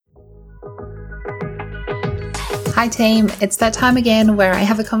Hi team, it's that time again where I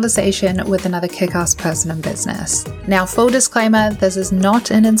have a conversation with another kick-ass person in business. Now, full disclaimer, this is not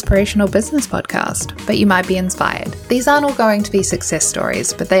an inspirational business podcast, but you might be inspired. These aren't all going to be success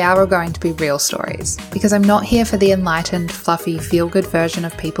stories, but they are all going to be real stories. Because I'm not here for the enlightened, fluffy, feel-good version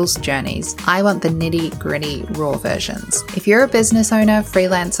of people's journeys. I want the nitty-gritty, raw versions. If you're a business owner,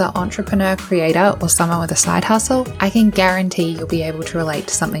 freelancer, entrepreneur, creator, or someone with a side hustle, I can guarantee you'll be able to relate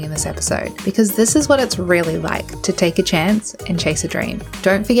to something in this episode. Because this is what it's really like to take a chance and chase a dream.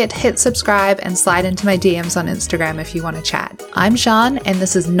 Don't forget to hit subscribe and slide into my DMs on Instagram if you want to chat. I'm Sean, and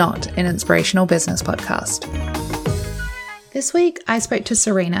this is not an inspirational business podcast. This week, I spoke to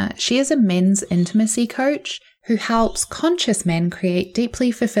Serena. She is a men's intimacy coach who helps conscious men create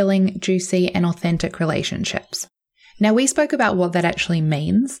deeply fulfilling, juicy, and authentic relationships. Now, we spoke about what that actually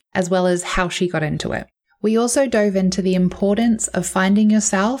means, as well as how she got into it. We also dove into the importance of finding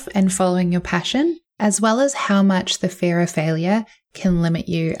yourself and following your passion, as well as how much the fear of failure can limit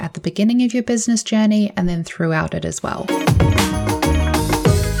you at the beginning of your business journey and then throughout it as well.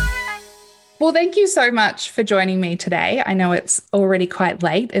 Well, thank you so much for joining me today. I know it's already quite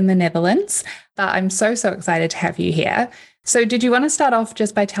late in the Netherlands, but I'm so excited to have you here. So did you want to start off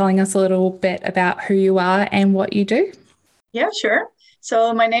just by telling us a little bit about who you are and what you do? Yeah, sure.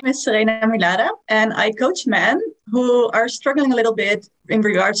 So my name is Serena Milada, and I coach men who are struggling a little bit in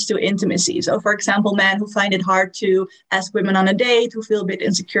regards to intimacy. So, for example, men who find it hard to ask women on a date, who feel a bit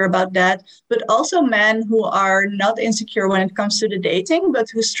insecure about that, but also men who are not insecure when it comes to the dating, but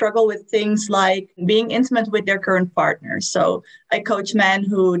who struggle with things like being intimate with their current partner. So I coach men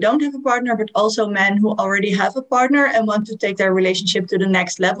who don't have a partner, but also men who already have a partner and want to take their relationship to the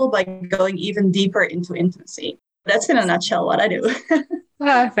next level by going even deeper into intimacy. That's in a nutshell what I do.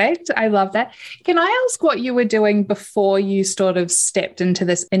 Perfect. I love that. Can I ask what you were doing before you sort of stepped into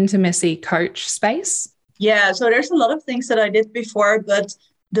this intimacy coach space? Yeah, so there's a lot of things that I did before, but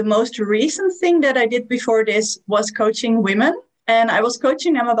the most recent thing that I did before this was coaching women. And I was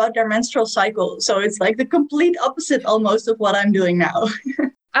coaching them about their menstrual cycle. So it's like the complete opposite almost of what I'm doing now.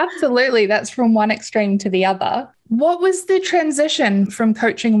 Absolutely. That's from one extreme to the other. What was the transition from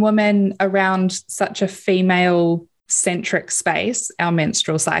coaching women around such a female-centric space, our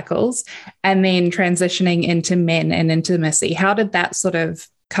menstrual cycles, and then transitioning into men and intimacy? How did that sort of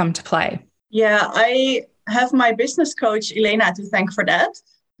come to play? Yeah, I have my business coach, Elena, to thank for that,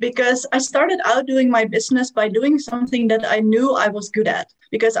 because I started out doing my business by doing something that I knew I was good at,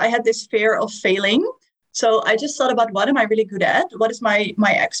 because I had this fear of failing. So I just thought about what am I really good at? What is my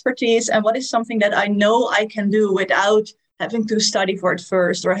expertise? And what is something that I know I can do without having to study for it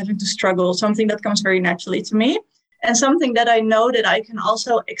first or having to struggle, something that comes very naturally to me and something that I know that I can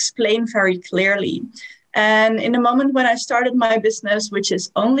also explain very clearly. And in the moment when I started my business, which is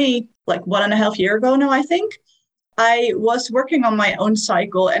only like 1.5 years ago now, I think, I was working on my own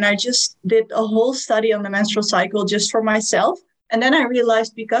cycle and I just did a whole study on the menstrual cycle just for myself. And then I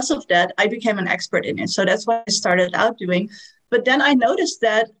realized because of that, I became an expert in it. So that's what I started out doing. But then I noticed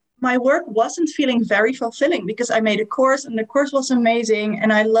that my work wasn't feeling very fulfilling because I made a course and the course was amazing.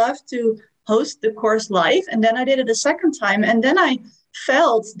 And I loved to host the course live. And then I did it a second time. And then I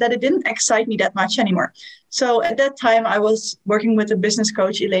felt that it didn't excite me that much anymore. So at that time, I was working with a business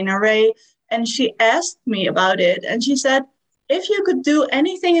coach, Elena Ray, and she asked me about it. And she said, if you could do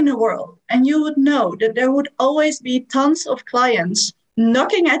anything in the world and you would know that there would always be tons of clients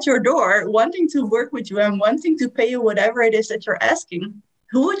knocking at your door, wanting to work with you and wanting to pay you whatever it is that you're asking,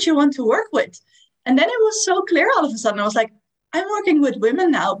 who would you want to work with? And then it was so clear all of a sudden. I was like, I'm working with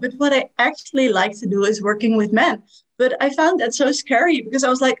women now, but what I actually like to do is working with men. But I found that so scary because I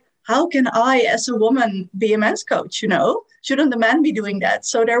was like, how can I, as a woman, be a men's coach, Shouldn't the man be doing that?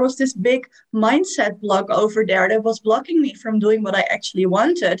 So there was this big mindset block over there that was blocking me from doing what I actually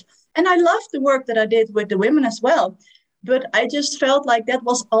wanted. And I loved the work that I did with the women as well. But I just felt like that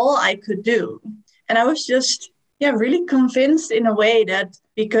was all I could do. And I was just, really convinced in a way that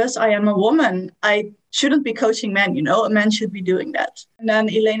because I am a woman, I shouldn't be coaching men, a man should be doing that. And then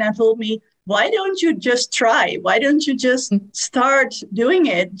Elena told me, why don't you just try? Why don't you just start doing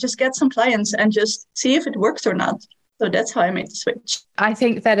it? Just get some clients and just see if it works or not. So that's how I made the switch. I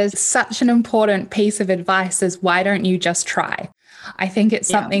think that is such an important piece of advice is why don't you just try? I think it's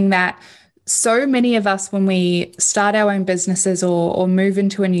something that so many of us, when we start our own businesses or move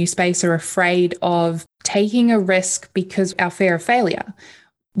into a new space, are afraid of taking a risk because our fear of failure.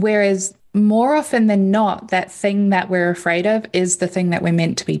 Whereas more often than not, that thing that we're afraid of is the thing that we're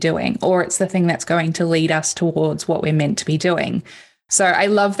meant to be doing, or it's the thing that's going to lead us towards what we're meant to be doing. So I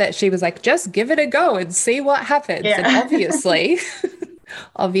love that she was like, just give it a go and see what happens. Yeah. And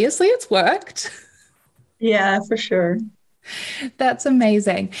obviously it's worked. Yeah, for sure. That's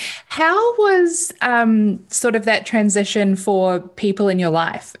amazing. How was sort of that transition for people in your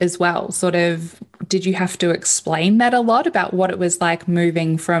life as well? Sort of, did you have to explain that a lot about what it was like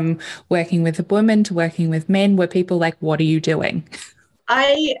moving from working with women to working with men? Were people like, what are you doing?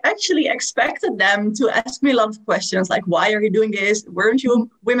 I actually expected them to ask me a lot of questions like, why are you doing this? Weren't you a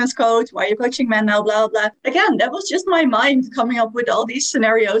women's coach? Why are you coaching men now? Blah, blah. Again, that was just my mind coming up with all these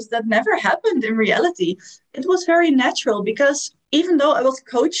scenarios that never happened in reality. It was very natural because even though I was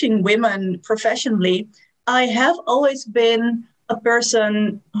coaching women professionally, I have always been a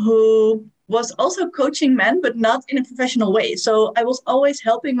person who was also coaching men, but not in a professional way. So I was always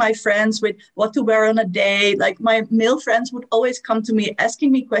helping my friends with what to wear on a day. Like my male friends would always come to me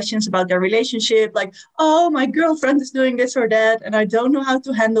asking me questions about their relationship, like, oh, my girlfriend is doing this or that, and I don't know how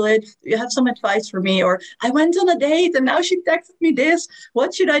to handle it. Do you have some advice for me? Or I went on a date and now she texted me this.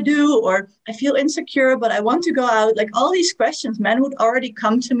 What should I do? Or I feel insecure, but I want to go out. Like all these questions men would already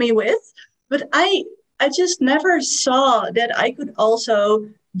come to me with. But I just never saw that I could also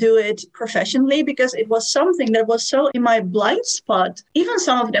do it professionally because it was something that was so in my blind spot. Even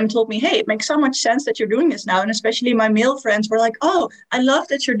some of them told me, hey, it makes so much sense that you're doing this now. And especially my male friends were like, oh, I love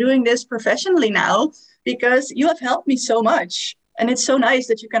that you're doing this professionally now because you have helped me so much. And it's so nice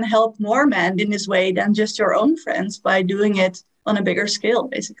that you can help more men in this way than just your own friends by doing it on a bigger scale,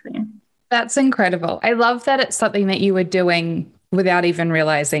 basically. That's incredible. I love that it's something that you were doing without even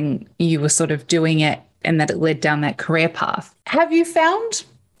realizing you were sort of doing it and that it led down that career path. Have you found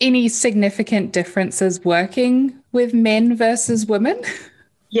any significant differences working with men versus women?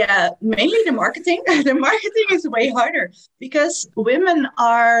 Yeah, mainly the marketing. The marketing is way harder because women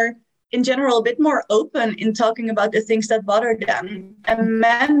are in general a bit more open in talking about the things that bother them, and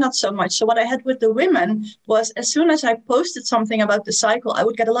men not so much. So what I had with the women was as soon as I posted something about the cycle, I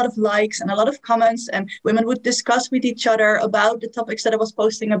would get a lot of likes and a lot of comments, and women would discuss with each other about the topics that I was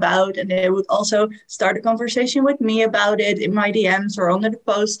posting about, and they would also start a conversation with me about it in my DMs or under the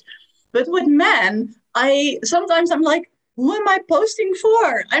post. But with men, I'm like, who am I posting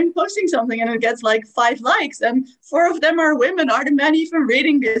for? I'm posting something and it gets like 5 likes, and 4 of them are women. Are the men even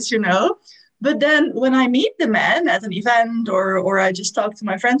reading this, you know? But then when I meet the men at an event or I just talk to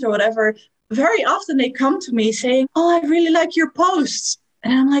my friends or whatever, very often they come to me saying, oh, I really like your posts.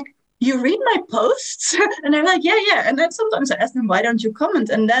 And I'm like, you read my posts? And they're like, yeah, yeah. And then sometimes I ask them, why don't you comment?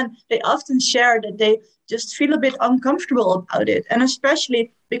 And then they often share that they just feel a bit uncomfortable about it. And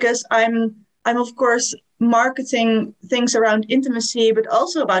especially because I'm of course marketing things around intimacy, but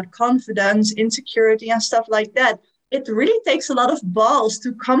also about confidence, insecurity, and stuff like that. It really takes a lot of balls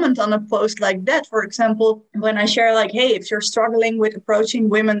to comment on a post like that. For example, when I share like, hey, if you're struggling with approaching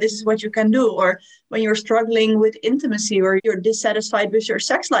women, this is what you can do. Or when you're struggling with intimacy or you're dissatisfied with your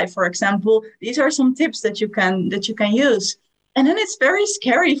sex life, for example, these are some tips that you can use. And then it's very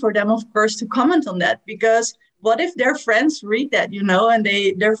scary for them, of course, to comment on that because what if their friends read that, you know, and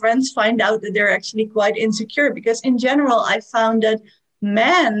their friends find out that they're actually quite insecure? Because in general, I found that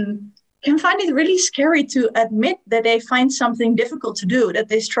men can find it really scary to admit that they find something difficult to do, that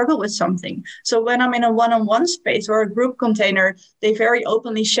they struggle with something. So when I'm in a one-on-one space or a group container, they very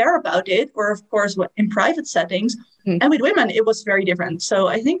openly share about it, or of course in private settings. And with women, it was very different. So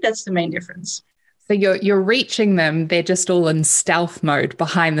I think that's the main difference. So you're reaching them. They're just all in stealth mode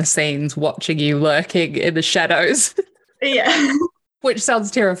behind the scenes, watching you lurking in the shadows. Yeah. Which sounds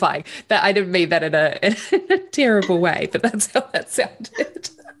terrifying. That I didn't mean that in a terrible way, but that's how that sounded.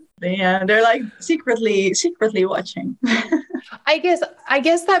 Yeah, they're like secretly watching. I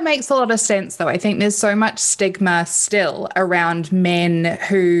guess that makes a lot of sense, though. I think there's so much stigma still around men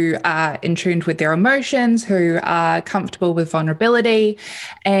who are in tune with their emotions, who are comfortable with vulnerability.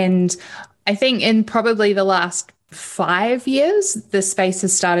 And I think in probably the last 5 years, the space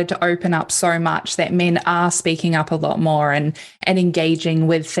has started to open up so much that men are speaking up a lot more and engaging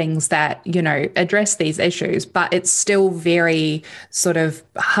with things that, you know, address these issues. But it's still very sort of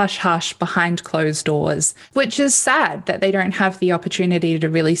hush hush behind closed doors, which is sad that they don't have the opportunity to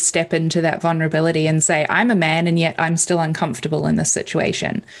really step into that vulnerability and say, I'm a man and yet I'm still uncomfortable in this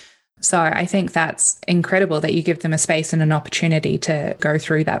situation. So I think that's incredible that you give them a space and an opportunity to go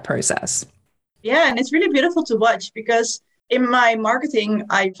through that process. Yeah, and it's really beautiful to watch because in my marketing,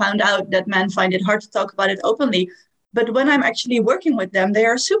 I found out that men find it hard to talk about it openly. But when I'm actually working with them, they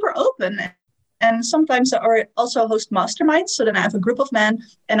are super open. And sometimes I also host masterminds. So then I have a group of men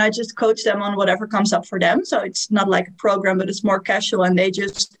and I just coach them on whatever comes up for them. So it's not like a program, but it's more casual. And they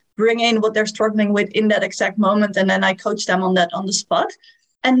just bring in what they're struggling with in that exact moment. And then I coach them on that on the spot.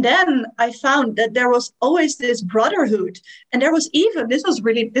 And then I found that there was always this brotherhood. And there was even, this is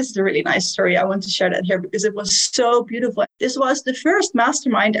a really nice story. I want to share that here because it was so beautiful. This was the first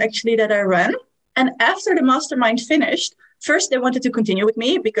mastermind actually that I ran. And after the mastermind finished, first they wanted to continue with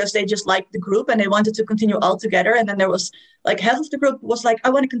me because they just liked the group and they wanted to continue all together. And then there was like half of the group was like,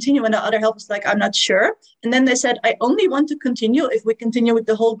 I want to continue. And the other half was like, I'm not sure. And then they said, I only want to continue if we continue with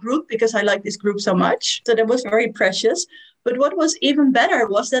the whole group because I like this group so much. So that was very precious. But what was even better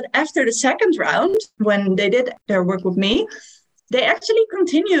was that after the second round, when they did their work with me, they actually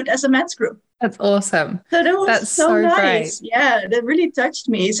continued as a men's group. That's awesome. So that was That's so nice. great. Yeah, that really touched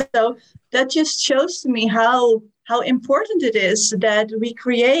me. So that just shows to me how important it is that we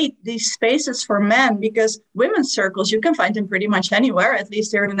create these spaces for men, because women's circles, you can find them pretty much anywhere, at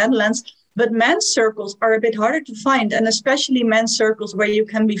least here in the Netherlands. But men's circles are a bit harder to find, and especially men's circles where you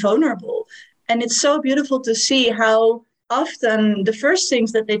can be vulnerable. And it's so beautiful to see how often the first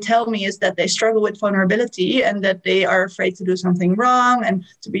things that they tell me is that they struggle with vulnerability and that they are afraid to do something wrong and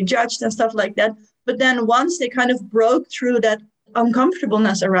to be judged and stuff like that. But then once they kind of broke through that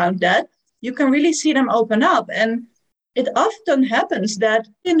uncomfortableness around that, you can really see them open up. And it often happens that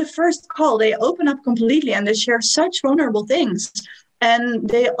in the first call, they open up completely and they share such vulnerable things. And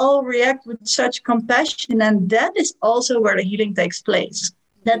they all react with such compassion. And that is also where the healing takes place.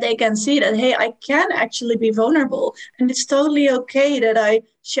 That they can see that, hey, I can actually be vulnerable. And it's totally okay that I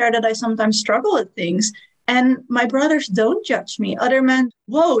share that I sometimes struggle with things. And my brothers don't judge me. Other men,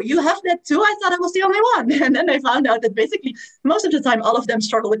 whoa, you have that too? I thought I was the only one. And then I found out that basically most of the time, all of them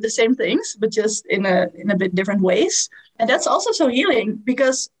struggle with the same things, but just in a bit different ways. And that's also so healing,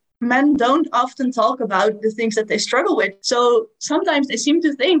 because men don't often talk about the things that they struggle with. So sometimes they seem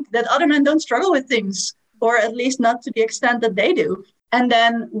to think that other men don't struggle with things, or at least not to the extent that they do. And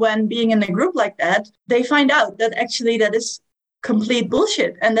then when being in a group like that, they find out that actually that is complete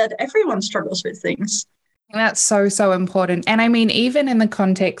bullshit and that everyone struggles with things. That's so, so important. And I mean, even in the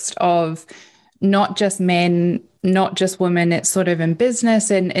context of not just men, not just women, it's sort of in business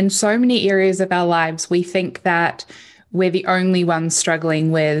and in so many areas of our lives, we think that we're the only ones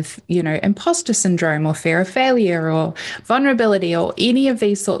struggling with, imposter syndrome or fear of failure or vulnerability or any of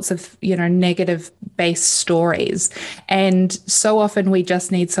these sorts of, negative based stories. And so often we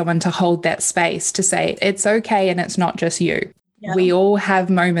just need someone to hold that space to say, it's okay. And it's not just you. Yeah. We all have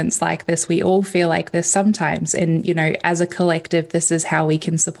moments like this. We all feel like this sometimes. And, as a collective, this is how we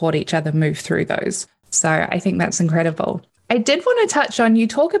can support each other move through those. So I think that's incredible. I did want to touch on, you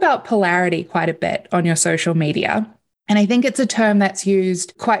talk about polarity quite a bit on your social media. And I think it's a term that's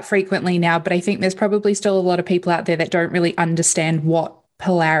used quite frequently now, but I think there's probably still a lot of people out there that don't really understand what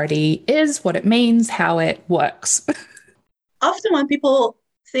polarity is, what it means, how it works. Often when people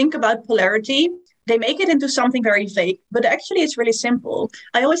think about polarity, they make it into something very vague, but actually it's really simple.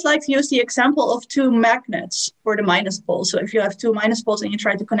 I always like to use the example of two magnets for the minus pole. So if you have two minus poles and you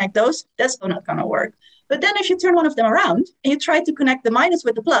try to connect those, that's not going to work. But then if you turn one of them around and you try to connect the minus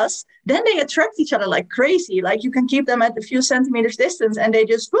with the plus, then they attract each other like crazy. Like you can keep them at a few centimeters distance and they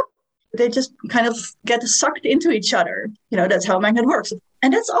just kind of get sucked into each other. That's how a magnet works.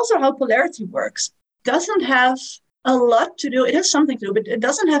 And that's also how polarity works. Doesn't have a lot to do, it has something to do, but it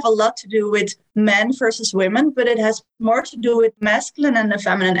doesn't have a lot to do with men versus women, but it has more to do with masculine and the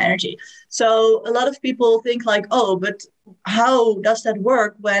feminine energy. So a lot of people think like, oh, but how does that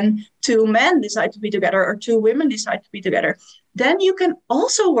work when two men decide to be together or two women decide to be together? Then you can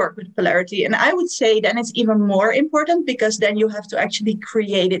also work with polarity. And I would say then it's even more important because then you have to actually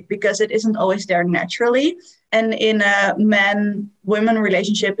create it because it isn't always there naturally. And in a man-women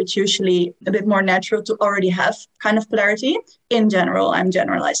relationship, it's usually a bit more natural to already have kind of polarity. In general, I'm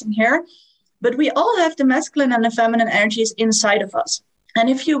generalizing here. But we all have the masculine and the feminine energies inside of us. And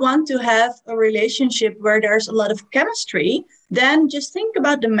if you want to have a relationship where there's a lot of chemistry, then just think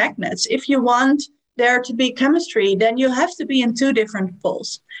about the magnets. If you want there to be chemistry, then you have to be in two different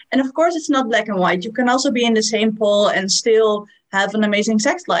poles. And of course, it's not black and white. You can also be in the same pole and still have an amazing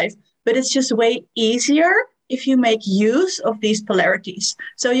sex life. But it's just way easier if you make use of these polarities.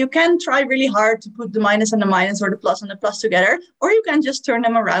 So you can try really hard to put the minus and the minus or the plus and the plus together, or you can just turn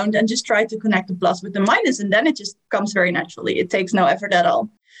them around and just try to connect the plus with the minus, and then it just comes very naturally. It takes no effort at all.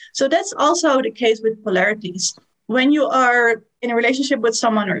 So that's also the case with polarities. When you are in a relationship with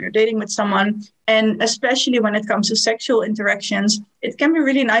someone or you're dating with someone, and especially when it comes to sexual interactions, it can be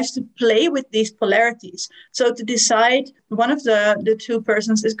really nice to play with these polarities. So to decide one of the two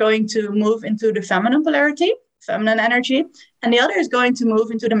persons is going to move into the feminine polarity, feminine energy, and the other is going to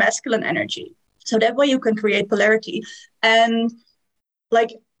move into the masculine energy. So that way you can create polarity. And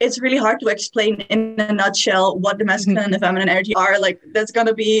like it's really hard to explain in a nutshell what the masculine and the feminine energy are. Like, that's going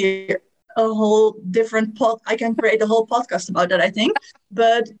to be a whole different I can create a whole podcast about that, I think.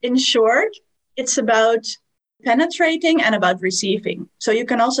 But in short, it's about penetrating and about receiving. So you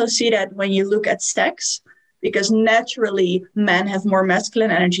can also see that when you look at sex, because naturally men have more masculine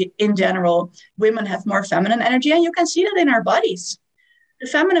energy in general, women have more feminine energy, and you can see that in our bodies. The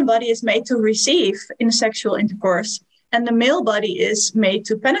feminine body is made to receive in sexual intercourse, and the male body is made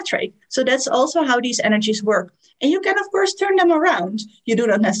to penetrate. So that's also how these energies work. And you can, of course, turn them around. You do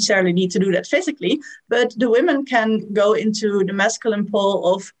not necessarily need to do that physically, but the women can go into the masculine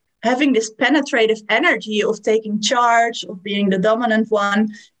pole of having this penetrative energy of taking charge, of being the dominant one.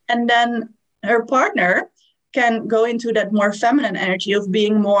 And then her partner can go into that more feminine energy of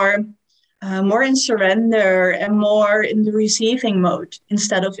being more in surrender and more in the receiving mode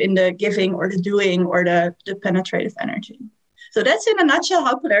instead of in the giving or the doing or the penetrative energy. So that's in a nutshell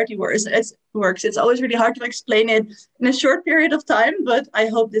how polarity works. It's always really hard to explain it in a short period of time, but I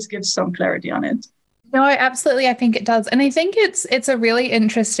hope this gives some clarity on it. No, absolutely. I think it does. And I think it's a really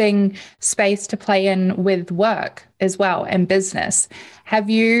interesting space to play in with work as well and business. Have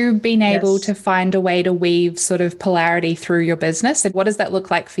you been able to find a way to weave sort of polarity through your business? And what does that look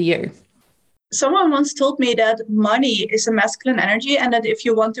like for you? Someone once told me that money is a masculine energy, and that if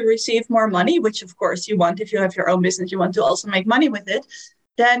you want to receive more money, which of course you want, if you have your own business, you want to also make money with it,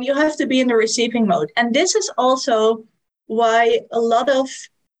 then you have to be in the receiving mode. And this is also why a lot of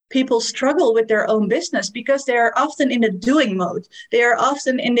people struggle with their own business, because they are often in the doing mode. They are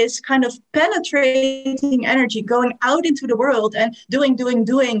often in this kind of penetrating energy, going out into the world and doing,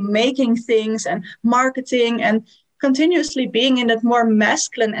 making things and marketing and continuously being in that more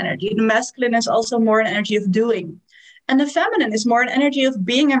masculine energy. The masculine is also more an energy of doing. And the feminine is more an energy of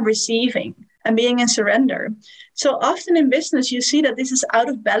being and receiving and being in surrender. So often in business, you see that this is out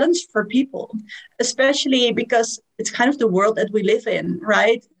of balance for people, especially because it's kind of the world that we live in,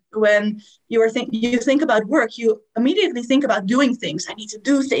 right? When you think about work, you immediately think about doing things. I need to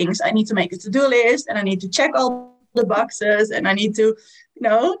do things. I need to make a to-do list, and I need to check all the boxes, and I need to,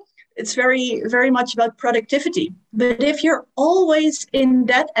 it's very, very much about productivity. But if you're always in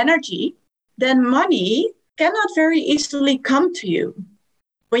that energy, then money cannot very easily come to you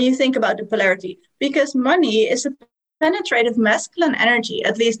when you think about the polarity, because money is a penetrative masculine energy.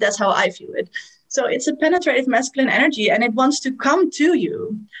 At least that's how I view it. So it's a penetrative masculine energy, and it wants to come to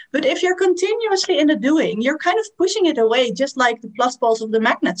you. But if you're continuously in the doing, you're kind of pushing it away, just like the plus poles of the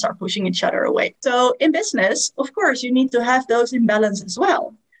magnets are pushing each other away. So in business, of course, you need to have those in balance as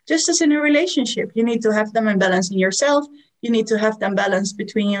well. Just as in a relationship, you need to have them in balance in yourself. You need to have them balanced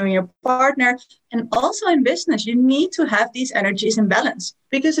between you and your partner. And also in business, you need to have these energies in balance.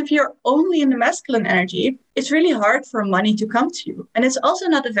 Because if you're only in the masculine energy, it's really hard for money to come to you. And it's also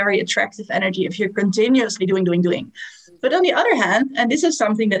not a very attractive energy if you're continuously doing. But on the other hand, and this is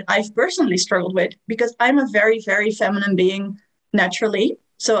something that I've personally struggled with, because I'm a very, very feminine being naturally.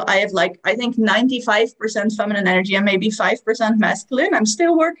 So I have I think 95% feminine energy and maybe 5% masculine. I'm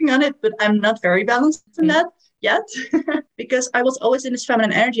still working on it, but I'm not very balanced in that yet because I was always in this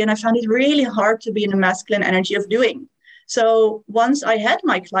feminine energy, and I found it really hard to be in the masculine energy of doing. So once I had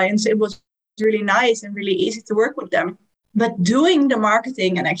my clients, it was really nice and really easy to work with them. But doing the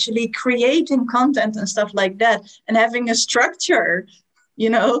marketing and actually creating content and stuff like that and having a structure,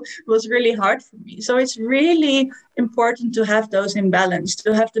 was really hard for me. So it's really important to have those in balance,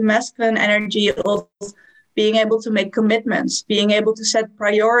 to have the masculine energy of being able to make commitments, being able to set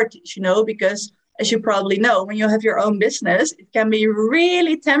priorities, because as you probably know, when you have your own business, it can be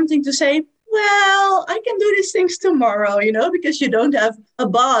really tempting to say, well, I can do these things tomorrow, because you don't have a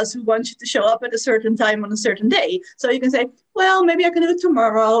boss who wants you to show up at a certain time on a certain day. So you can say, well, maybe I can do it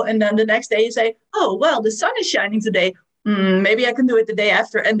tomorrow. And then the next day you say, oh, well, the sun is shining today. Maybe I can do it the day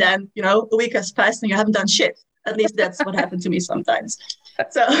after. And then, a week has passed and you haven't done shit. At least that's what happened to me sometimes.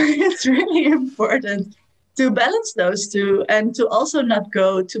 So it's really important to balance those two and to also not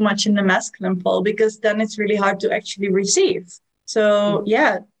go too much in the masculine pole, because then it's really hard to actually receive. So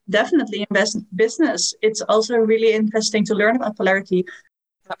yeah, definitely in business, it's also really interesting to learn about polarity.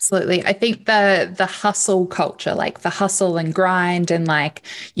 Absolutely. I think the hustle culture, like the hustle and grind, and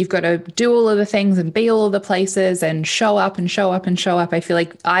you've got to do all of the things and be all of the places and show up and show up and show up.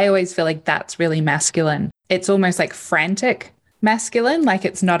 I always feel like that's really masculine. It's almost like frantic masculine. Like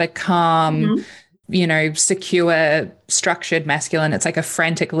it's not a calm, secure, structured masculine. It's like a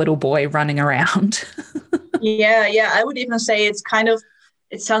frantic little boy running around. Yeah. I would even say it's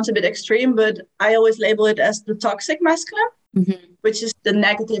it sounds a bit extreme, but I always label it as the toxic masculine. which is the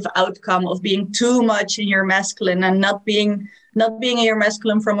negative outcome of being too much in your masculine and not being in your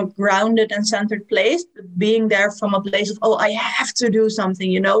masculine from a grounded and centered place, but being there from a place of, oh, I have to do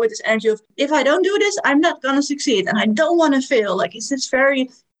something, with this energy of, if I don't do this, I'm not going to succeed and I don't want to fail. Like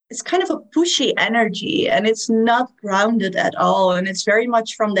it's kind of a pushy energy and it's not grounded at all. And it's very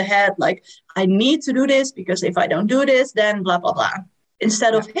much from the head, like, I need to do this because if I don't do this, then blah, blah, blah.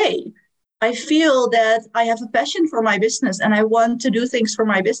 Instead of, hey, I feel that I have a passion for my business and I want to do things for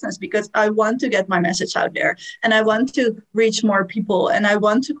my business because I want to get my message out there and I want to reach more people and I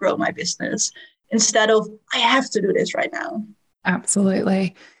want to grow my business instead of, I have to do this right now.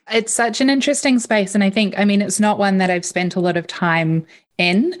 Absolutely. It's such an interesting space. And I think, it's not one that I've spent a lot of time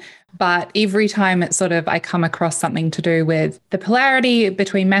in, but every time it's I come across something to do with the polarity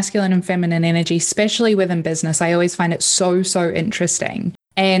between masculine and feminine energy, especially within business, I always find it so, so interesting.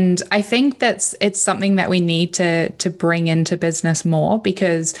 And I think it's something that we need to bring into business more,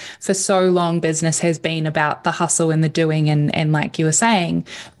 because for so long business has been about the hustle and the doing and like you were saying,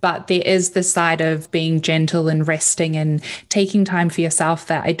 but there is this side of being gentle and resting and taking time for yourself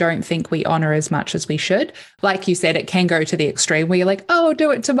that I don't think we honor as much as we should. Like you said, it can go to the extreme where you're like, oh,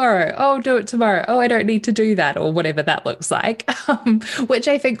 do it tomorrow. Oh, do it tomorrow. Oh, I don't need to do that, or whatever that looks like, which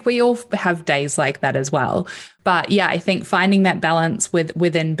I think we all have days like that as well. But yeah, I think finding that balance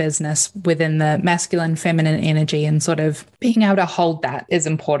within business, within the masculine, feminine energy, and being able to hold that is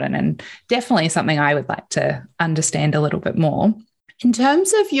important, and definitely something I would like to understand a little bit more. In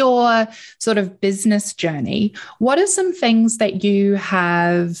terms of your business journey, what are some things that you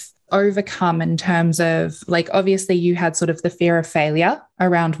have overcome in terms of, obviously you had the fear of failure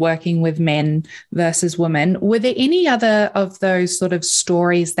around working with men versus women. Were there any other of those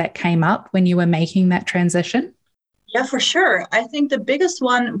stories that came up when you were making that transition? Yeah, for sure. I think the biggest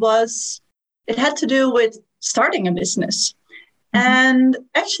one it had to do with starting a business. Mm-hmm. And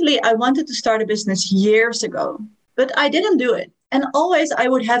actually, I wanted to start a business years ago, but I didn't do it. And always I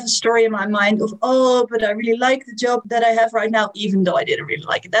would have a story in my mind of, oh, but I really like the job that I have right now, even though I didn't really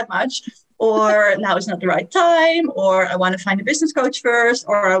like it that much. Or now is not the right time, or I want to find a business coach first,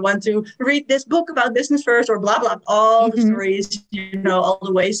 or I want to read this book about business first, or blah, blah, all the stories, all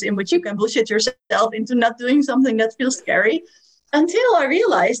the ways in which you can bullshit yourself into not doing something that feels scary. Until I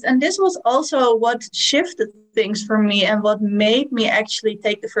realized, and this was also what shifted things for me and what made me actually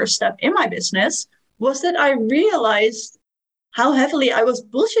take the first step in my business, was that I realized how heavily I was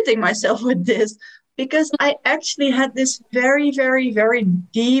bullshitting myself with this, because I actually had this very, very, very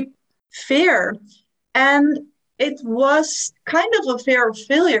deep fear. And it was kind of a fear of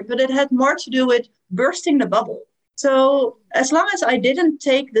failure, but it had more to do with bursting the bubble. So as long as I didn't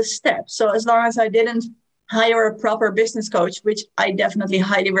take the step, so as long as I didn't hire a proper business coach, which I definitely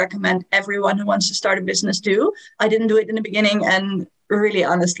highly recommend everyone who wants to start a business do. I didn't do it in the beginning, and really,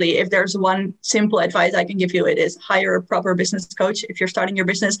 honestly, if there's one simple advice I can give you, it is hire a proper business coach if you're starting your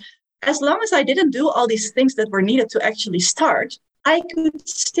business. As long as I didn't do all these things that were needed to actually start, I could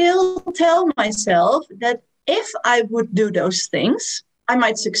still tell myself that if I would do those things, I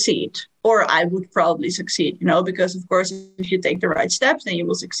might succeed, or I would probably succeed, because of course, if you take the right steps, then you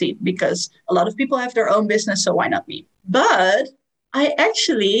will succeed, because a lot of people have their own business. So why not me? But I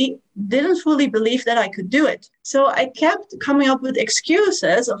actually didn't fully believe that I could do it. So I kept coming up with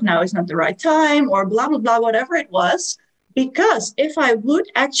excuses of now is not the right time, or blah, blah, blah, whatever it was. Because if I would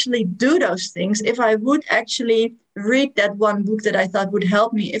actually do those things, if I would actually read that one book that I thought would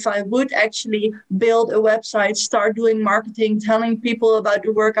help me, if I would actually build a website, start doing marketing, telling people about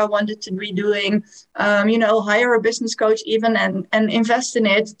the work I wanted to be doing, hire a business coach even and invest in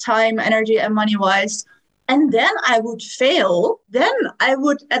it, time, energy, and money-wise, and then I would fail, then I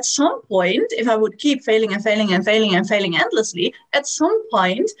would at some point, if I would keep failing and failing and failing and failing endlessly, at some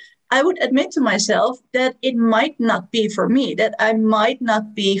point, I would admit to myself that it might not be for me, that I might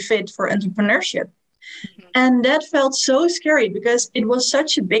not be fit for entrepreneurship. Mm-hmm. And that felt so scary, because it was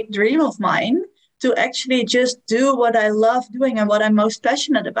such a big dream of mine to actually just do what I love doing and what I'm most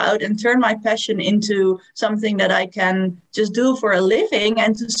passionate about, and turn my passion into something that I can just do for a living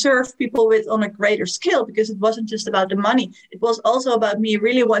and to serve people with on a greater scale, because it wasn't just about the money. It was also about me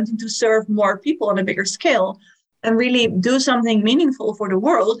really wanting to serve more people on a bigger scale and really do something meaningful for the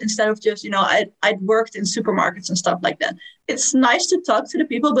world, instead of just, I'd worked in supermarkets and stuff like that. It's nice to talk to the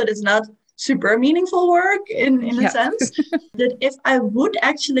people, but it's not super meaningful work in a sense. That if I would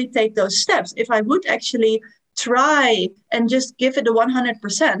actually take those steps, if I would actually try and just give it a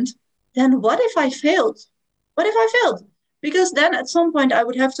 100%, then what if I failed? What if I failed? Because then at some point I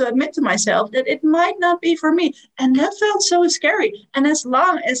would have to admit to myself that it might not be for me. And that felt so scary. And as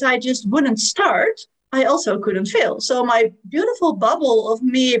long as I just wouldn't start, I also couldn't fail. So my beautiful bubble of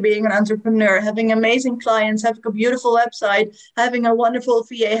me being an entrepreneur, having amazing clients, having a beautiful website, having a wonderful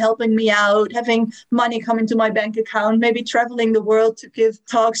VA helping me out, having money come into my bank account, maybe traveling the world to give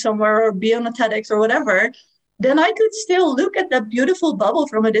talks somewhere or be on a TEDx or whatever, then I could still look at that beautiful bubble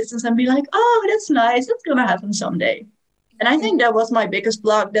from a distance and be like, oh, that's nice. It's going to happen someday. And I think that was my biggest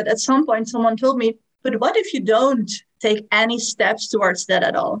block, that at some point someone told me, but what if you don't take any steps towards that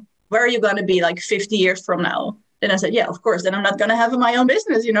at all? Where are you going to be like 50 years from now? Then I said, yeah, of course. Then I'm not going to have my own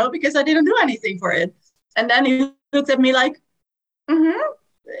business, because I didn't do anything for it. And then he looked at me like,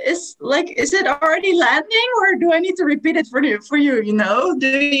 is it already landing, or do I need to repeat it for you?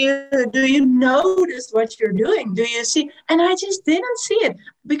 Do you notice what you're doing? Do you see? And I just didn't see it,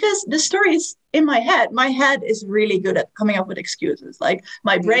 because the story is in my head. My head is really good at coming up with excuses. Like,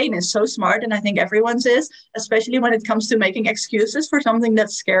 my brain is so smart, and I think everyone's is, especially when it comes to making excuses for something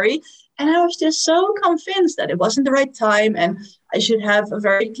that's scary. And I was just so convinced that it wasn't the right time, and I should have a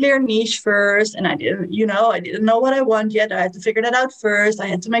very clear niche first. And I didn't know what I want yet. I had to figure that out first. I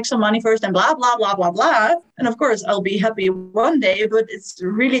had to make some money first, and blah, blah, blah, blah, blah. And of course, I'll be happy one day, but it's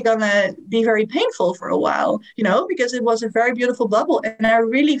really gonna be very painful for a while, because it was a very beautiful bubble. And I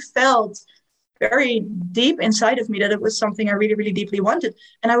really felt very deep inside of me that it was something I really, really deeply wanted.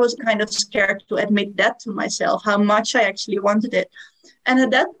 And I was kind of scared to admit that to myself, how much I actually wanted it. And at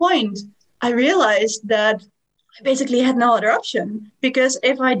that point, I realized that I basically had no other option, because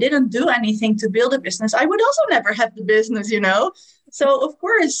if I didn't do anything to build a business, I would also never have the business, So of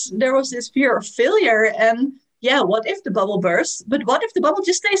course, there was this fear of failure. And yeah, what if the bubble bursts? But what if the bubble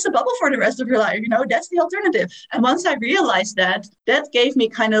just stays a bubble for the rest of your life? That's the alternative. And once I realized that gave me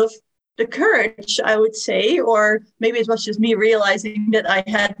kind of the courage, I would say, or maybe it was just me realizing that I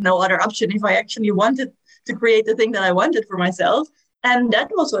had no other option if I actually wanted to create the thing that I wanted for myself. And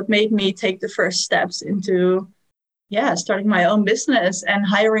that was what made me take the first steps into, starting my own business and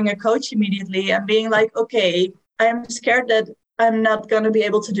hiring a coach immediately and being like, okay, I'm scared that I'm not going to be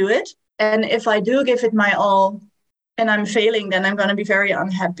able to do it. And if I do give it my all and I'm failing, then I'm going to be very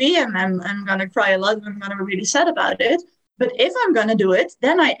unhappy, and I'm going to cry a lot, and I'm going to be really sad about it. But if I'm going to do it,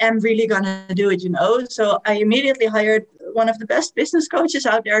 then I am really going to do it, So I immediately hired one of the best business coaches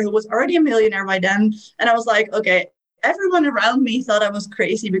out there who was already a millionaire by then. And I was like, okay, everyone around me thought I was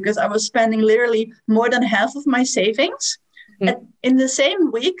crazy because I was spending literally more than half of my savings in the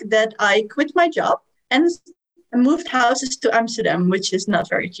same week that I quit my job and moved houses to Amsterdam, which is not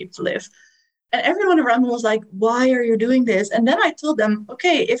very cheap to live. And everyone around me was like, why are you doing this? And then I told them,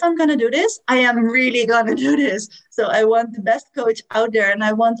 okay, if I'm going to do this, I am really going to do this. So I want the best coach out there, and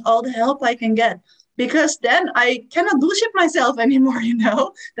I want all the help I can get. Because then I cannot bullshit myself anymore,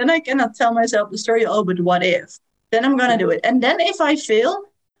 Then I cannot tell myself the story, oh, but what if? Then I'm going to do it. And then if I fail,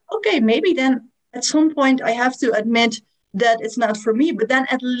 okay, maybe then at some point I have to admit that it's not for me. But then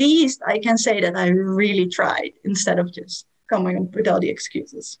at least I can say that I really tried, instead of just coming up with all the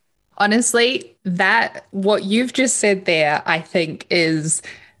excuses. Honestly, that what you've just said there, I think, is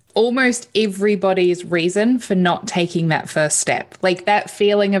almost everybody's reason for not taking that first step. Like that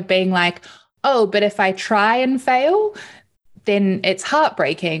feeling of being like, oh, but if I try and fail, then it's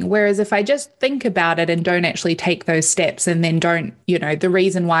heartbreaking. Whereas if I just think about it and don't actually take those steps, and then don't, the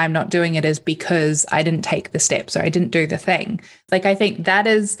reason why I'm not doing it is because I didn't take the steps or I didn't do the thing. Like, I think that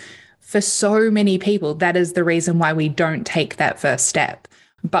is, for so many people, that is the reason why we don't take that first step.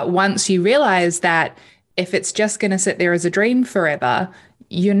 But once you realize that if it's just going to sit there as a dream forever,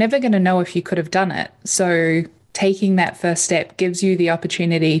 you're never going to know if you could have done it. So taking that first step gives you the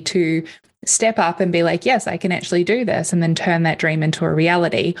opportunity to step up and be like, yes, I can actually do this, and then turn that dream into a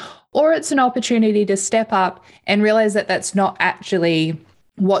reality. Or it's an opportunity to step up and realize that that's not actually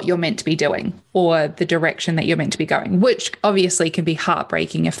what you're meant to be doing, or the direction that you're meant to be going, which obviously can be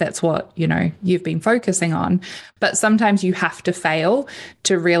heartbreaking if that's what, you've been focusing on. But sometimes you have to fail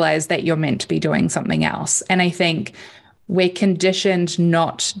to realize that you're meant to be doing something else. And I think we're conditioned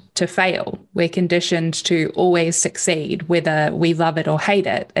not to fail. We're conditioned to always succeed, whether we love it or hate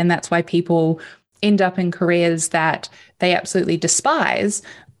it. And that's why people end up in careers that they absolutely despise,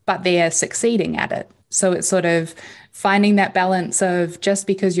 but they're succeeding at it. So it's sort of finding that balance of, just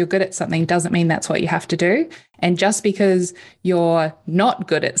because you're good at something doesn't mean that's what you have to do. And just because you're not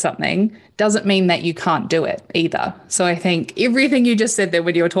good at something doesn't mean that you can't do it either. So I think everything you just said there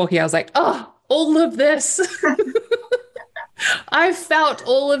when you were talking, I was like, oh, all of this. I've felt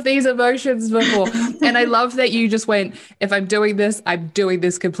all of these emotions before. And I love that you just went, if I'm doing this, I'm doing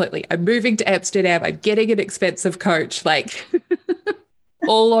this completely. I'm moving to Amsterdam. I'm getting an expensive coach. Like,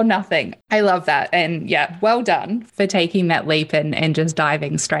 All or nothing. I love that. And yeah, well done for taking that leap and just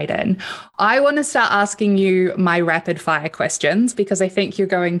diving straight in. I want to start asking you my rapid fire questions because I think you're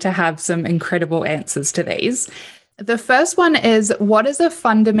going to have some incredible answers to these. The first one is, what is a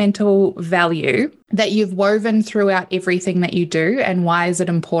fundamental value that you've woven throughout everything that you do, and why is it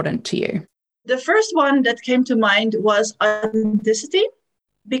important to you? The first one that came to mind was authenticity,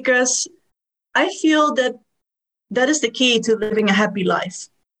 because I feel that that is the key to living a happy life.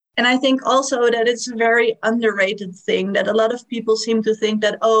 And I think also that it's a very underrated thing that a lot of people seem to think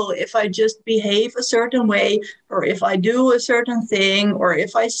that, oh, if I just behave a certain way, or if I do a certain thing, or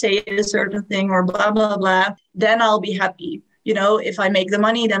if I say a certain thing, or blah, blah, blah, then I'll be happy. You know, if I make the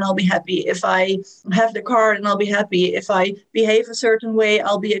money, then I'll be happy. If I have the car, then I'll be happy. If I behave a certain way,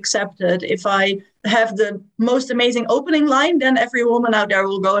 I'll be accepted. If I have the most amazing opening line, then every woman out there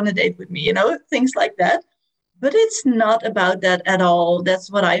will go on a date with me, you know, things like that. But it's not about that at all.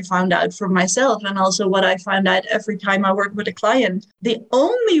 That's what I found out for myself, and also what I find out every time I work with a client. The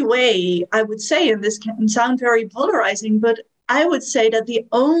only way, I would say, and this can sound very polarizing, but I would say that the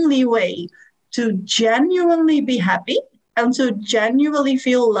only way to genuinely be happy and to genuinely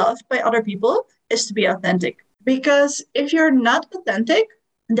feel loved by other people is to be authentic. Because if you're not authentic,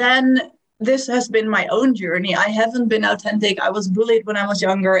 then this has been my own journey. I haven't been authentic. I was bullied when I was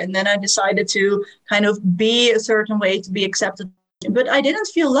younger, and then I decided to kind of be a certain way to be accepted. But I didn't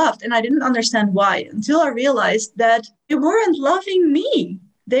feel loved, and I didn't understand why until I realized that they weren't loving me.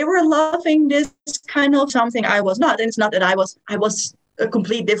 They were loving this kind of something I was not. And it's not that I was a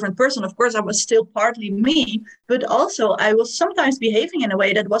complete different person. Of course, I was still partly me, but also I was sometimes behaving in a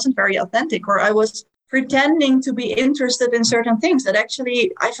way that wasn't very authentic, or I was pretending to be interested in certain things that actually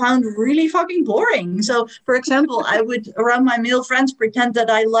I found really fucking boring. So, for example, I would, around my male friends, pretend that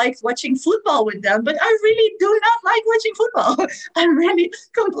I liked watching football with them, but I really do not like watching football. I'm really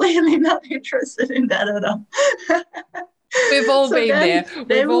completely not interested in that at all. We've all been there.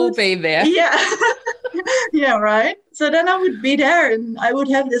 We've all been there. Yeah. Yeah, right. So then I would be there and I would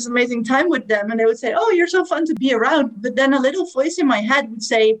have this amazing time with them. And they would say, oh, you're so fun to be around. But then a little voice in my head would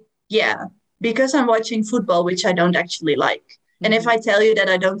say, yeah, because I'm watching football, which I don't actually like. Mm-hmm. And if I tell you that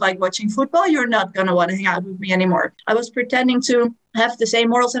I don't like watching football, you're not going to want to hang out with me anymore. I was pretending to have the same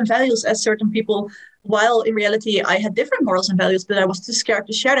morals and values as certain people, while in reality, I had different morals and values, but I was too scared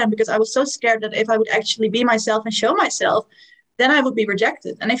to share them because I was so scared that if I would actually be myself and show myself, then I would be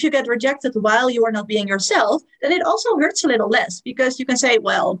rejected. And if you get rejected while you are not being yourself, then it also hurts a little less because you can say,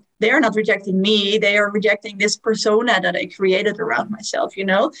 well, they are not rejecting me. They are rejecting this persona that I created around myself, you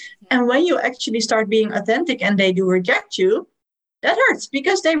know? And when you actually start being authentic and they do reject you, that hurts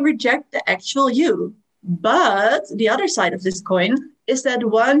because they reject the actual you. But the other side of this coin is that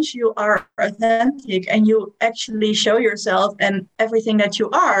once you are authentic and you actually show yourself and everything that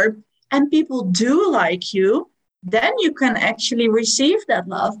you are, and people do like you, then you can actually receive that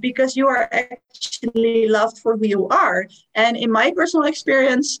love because you are actually loved for who you are. And in my personal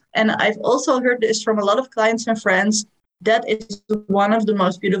experience, and I've also heard this from a lot of clients and friends, that is one of the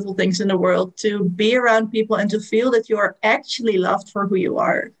most beautiful things in the world, to be around people and to feel that you are actually loved for who you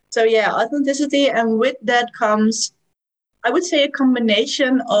are. So yeah, authenticity. And with that comes, I would say, a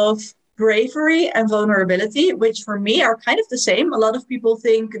combination of bravery and vulnerability, which for me are kind of the same. A lot of people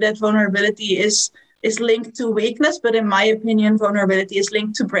think that vulnerability is linked to weakness, but in my opinion, vulnerability is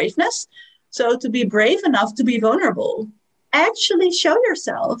linked to braveness. So to be brave enough to be vulnerable, actually show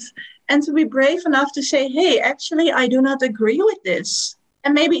yourself, and to be brave enough to say, hey, actually, I do not agree with this.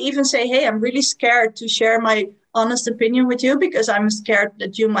 And maybe even say, hey, I'm really scared to share my honest opinion with you because I'm scared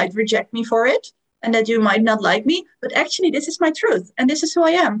that you might reject me for it and that you might not like me. But actually, this is my truth and this is who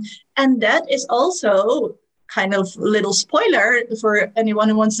I am. And that is also kind of little spoiler for anyone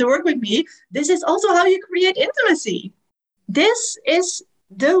who wants to work with me. This is also how you create intimacy. This is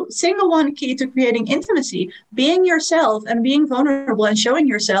the single one key to creating intimacy, being yourself and being vulnerable and showing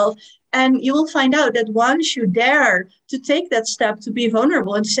yourself. And you will find out that once you dare to take that step to be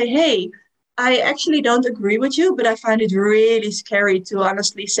vulnerable and to say, hey, I actually don't agree with you, but I find it really scary to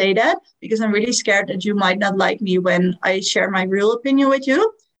honestly say that because I'm really scared that you might not like me when I share my real opinion with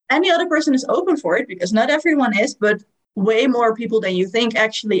you. And the other person is open for it because not everyone is, but way more people than you think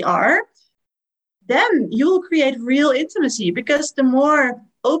actually are. Then you will create real intimacy because the more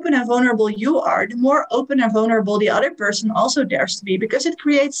open and vulnerable you are, the more open and vulnerable the other person also dares to be because it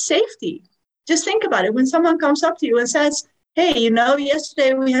creates safety. Just think about it. When someone comes up to you and says, hey, you know,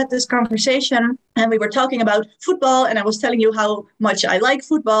 yesterday we had this conversation and we were talking about football and I was telling you how much I like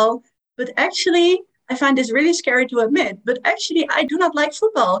football, but actually I find this really scary to admit, but actually I do not like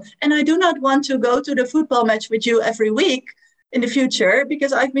football and I do not want to go to the football match with you every week. in the future,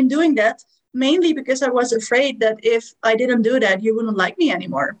 because I've been doing that mainly because I was afraid that if I didn't do that, you wouldn't like me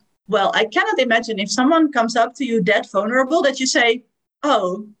anymore. Well, I cannot imagine if someone comes up to you that vulnerable that you say,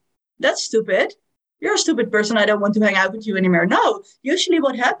 oh, that's stupid. You're a stupid person. I don't want to hang out with you anymore. No, usually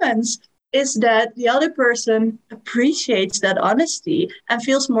what happens is that the other person appreciates that honesty and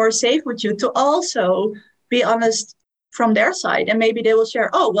feels more safe with you to also be honest from their side. And maybe they will share,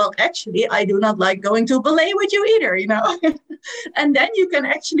 oh, well, actually, I do not like going to ballet with you either, And then you can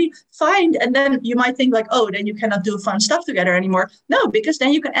actually find, and then you might think like, oh, then you cannot do fun stuff together anymore. No, because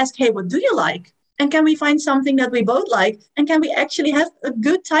then you can ask, hey, what do you like? And can we find something that we both like? And can we actually have a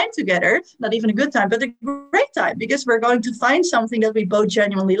good time together? Not even a good time, but a great time, because we're going to find something that we both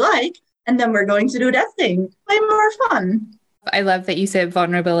genuinely like. And then we're going to do that thing. Way more fun. I love that you said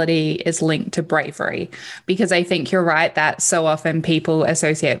vulnerability is linked to bravery, because I think you're right that so often people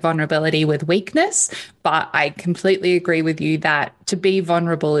associate vulnerability with weakness. But I completely agree with you that to be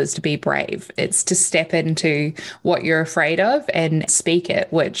vulnerable is to be brave. It's to step into what you're afraid of and speak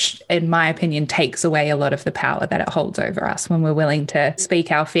it, which in my opinion takes away a lot of the power that it holds over us when we're willing to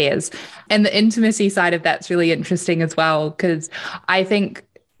speak our fears. And the intimacy side of that's really interesting as well, because I think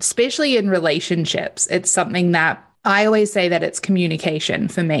especially in relationships, it's something that I always say that it's communication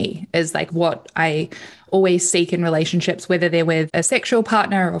for me is like what I always seek in relationships, whether they're with a sexual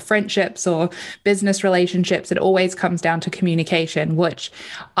partner or friendships or business relationships. It always comes down to communication, which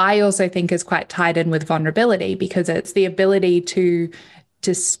I also think is quite tied in with vulnerability, because it's the ability to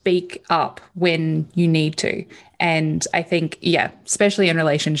speak up when you need to. And I think, yeah, especially in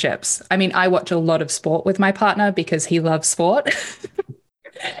relationships. I mean, I watch a lot of sport with my partner because he loves sport.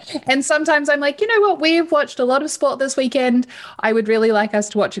 And sometimes I'm like, you know what? We've watched a lot of sport this weekend. I would really like us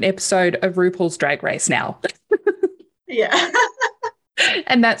to watch an episode of RuPaul's Drag Race now. Yeah.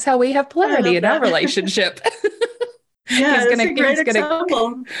 And that's how we have polarity in our relationship. Yeah, that's a great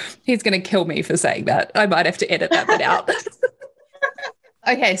example. He's going to kill me for saying that. I might have to edit that bit out.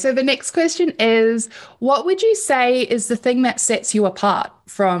 Okay, so the next question is, what would you say is the thing that sets you apart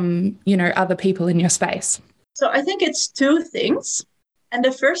from, other people in your space? So I think it's two things. And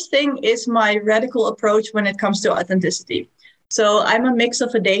the first thing is my radical approach when it comes to authenticity. So I'm a mix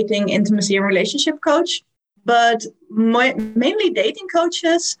of a dating, intimacy, and relationship coach. But mainly dating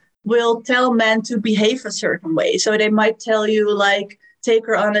coaches will tell men to behave a certain way. So they might tell you like, take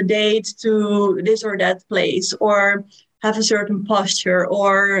her on a date to this or that place, or have a certain posture,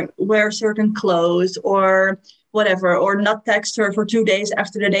 or wear certain clothes, or whatever, or not text her for 2 days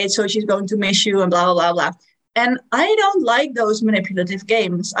after the date so she's going to miss you and blah, blah, blah, blah. And I don't like those manipulative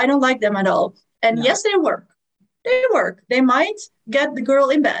games. I don't like them at all. And no. Yes, they work. They work. They might get the girl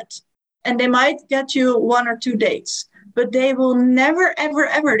in bed and they might get you 1 or 2 dates, but they will never, ever,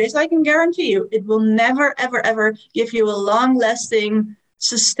 ever, this I can guarantee you, it will never, ever, ever give you a long-lasting,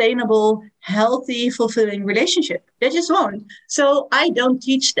 sustainable, healthy, fulfilling relationship. They just won't. So I don't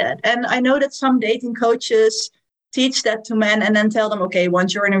teach that. And I know that some dating coaches teach that to men and then tell them, okay,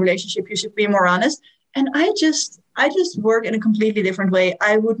 once you're in a relationship, you should be more honest. And I just work in a completely different way.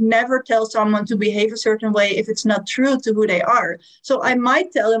 I would never tell someone to behave a certain way if it's not true to who they are. So I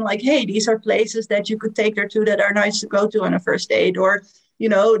might tell them like, hey, these are places that you could take her to that are nice to go to on a first date. Or,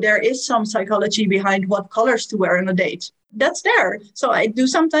 there is some psychology behind what colors to wear on a date. That's there. So I do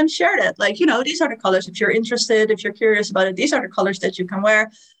sometimes share that. Like, these are the colors. If you're interested, if you're curious about it, these are the colors that you can wear.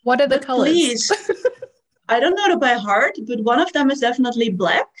 What are the colors? Please, I don't know them by heart, but one of them is definitely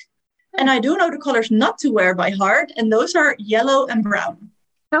black. And I do know the colors not to wear by heart, and those are yellow and brown.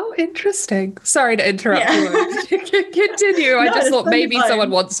 How interesting. Sorry to interrupt you. Continue. I just thought maybe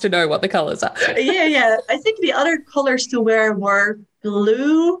someone wants to know what the colors are. Yeah. I think the other colors to wear were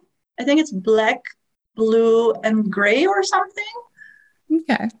blue. I think it's black, blue, and gray or something.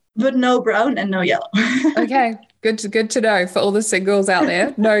 Okay. But no brown and no yellow. Okay. Good to know for all the singles out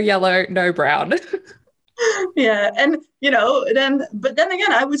there. No yellow, no brown. Yeah. And, but then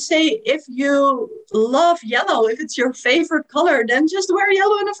again, I would say if you love yellow, if it's your favorite color, then just wear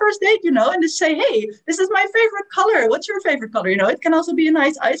yellow on the first date, and just say, hey, this is my favorite color. What's your favorite color? It can also be a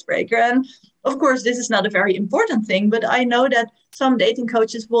nice icebreaker. And of course, this is not a very important thing, but I know that some dating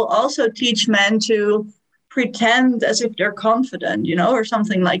coaches will also teach men to pretend as if they're confident, or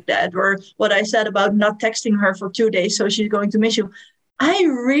something like that. Or what I said about not texting her for 2 days so she's going to miss you. I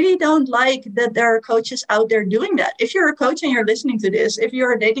really don't like that there are coaches out there doing that. If you're a coach and you're listening to this, if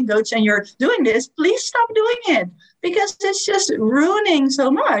you're a dating coach and you're doing this, please stop doing it, because it's just ruining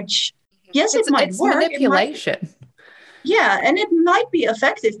so much. Yes, it might work. It's manipulation. And it might be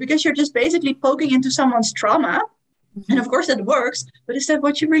effective because you're just basically poking into someone's trauma. Mm-hmm. And of course that works, but is that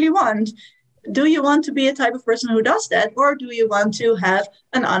what you really want? Do you want to be a type of person who does that? Or do you want to have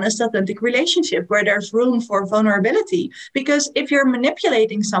an honest, authentic relationship where there's room for vulnerability? Because if you're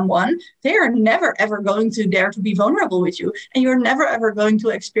manipulating someone, they are never, ever going to dare to be vulnerable with you. And you're never, ever going to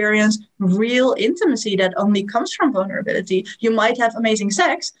experience real intimacy that only comes from vulnerability. You might have amazing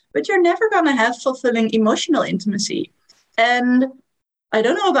sex, but you're never going to have fulfilling emotional intimacy. And I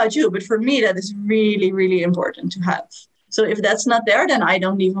don't know about you, but for me, that is really, really important to have. So if that's not there, then I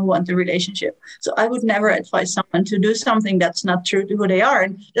don't even want the relationship. So I would never advise someone to do something that's not true to who they are.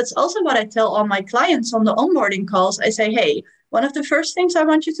 And that's also what I tell all my clients on the onboarding calls. I say, hey, one of the first things I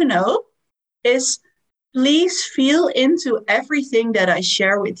want you to know is please feel into everything that I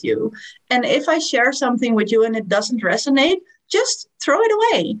share with you. And if I share something with you and it doesn't resonate, just throw it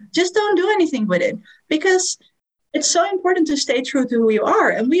away. Just don't do anything with it. Because it's so important to stay true to who you are.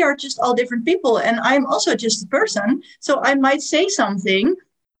 And we are just all different people. And I'm also just a person. So I might say something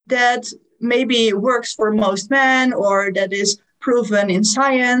that maybe works for most men, or that is proven in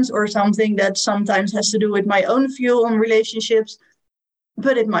science, or something that sometimes has to do with my own view on relationships,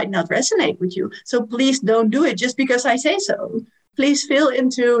 but it might not resonate with you. So please don't do it just because I say so. Please feel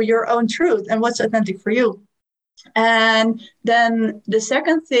into your own truth and what's authentic for you. And then the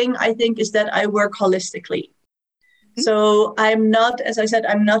second thing I think is that I work holistically. So I'm not, as I said,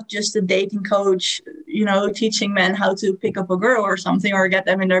 I'm not just a dating coach, teaching men how to pick up a girl or something, or get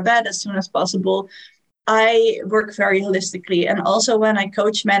them in their bed as soon as possible. I work very holistically. And also when I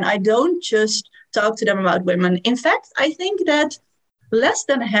coach men, I don't just talk to them about women. In fact, I think that less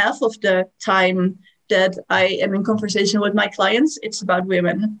than half of the time that I am in conversation with my clients, it's about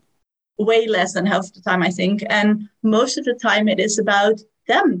women. Way less than half of the time, I think. And most of the time it is about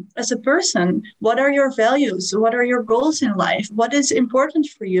them as a person. What are your values? What are your goals in life? What is important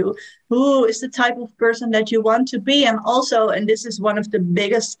for you? Who is the type of person that you want to be? And also, and this is one of the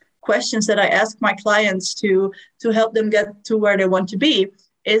biggest questions that I ask my clients to help them get to where they want to be,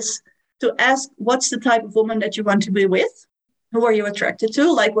 is to ask, what's the type of woman that you want to be with? Who are you attracted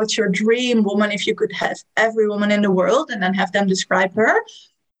to? Like, what's your dream woman if you could have every woman in the world, and then have them describe her?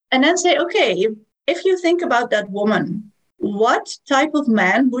 And then say, okay, if you think about that woman, what type of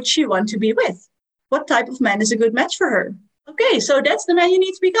man would she want to be with? What type of man is a good match for her? Okay, so that's the man you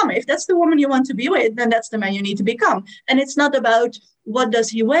need to become. If that's the woman you want to be with, then that's the man you need to become. And it's not about what does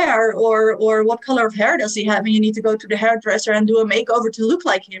he wear or what color of hair does he have, and you need to go to the hairdresser and do a makeover to look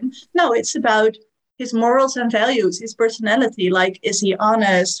like him. No, it's about his morals and values, his personality. Like, is he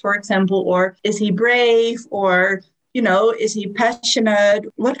honest, for example, or is he brave, or is he passionate?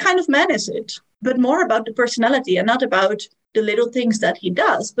 What kind of man is it? But more about the personality, and not about the little things that he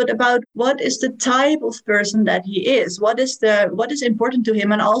does, but about what is the type of person that he is, what is important to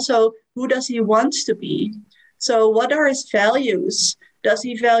him, and also who does he want to be. So what are his values? Does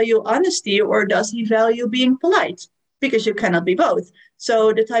he value honesty, or does he value being polite? Because you cannot be both.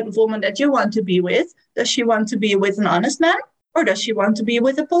 So the type of woman that you want to be with, does she want to be with an honest man, or does she want to be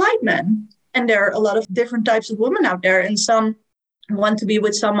with a polite man? And there are a lot of different types of women out there, and some want to be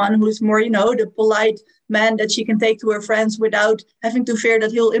with someone who's more, the polite man that she can take to her friends without having to fear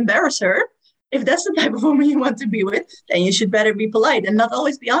that he'll embarrass her. If that's the type of woman you want to be with, then you should better be polite and not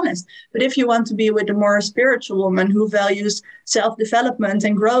always be honest. But if you want to be with a more spiritual woman who values self-development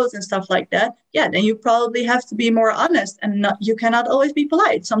and growth and stuff like that, then you probably have to be more honest, and you cannot always be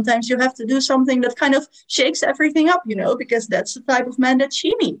polite. Sometimes you have to do something that kind of shakes everything up, because that's the type of man that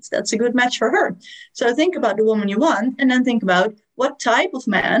she needs. That's a good match for her. So think about the woman you want, and then think about, what type of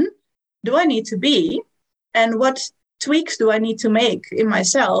man do I need to be, and what tweaks do I need to make in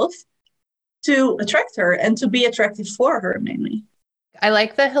myself to attract her and to be attractive for her, mainly. I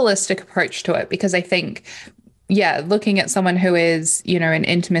like the holistic approach to it, because I think, looking at someone who is, an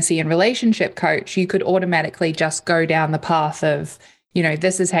intimacy and relationship coach, you could automatically just go down the path of,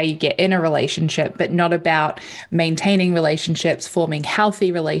 this is how you get in a relationship, but not about maintaining relationships, forming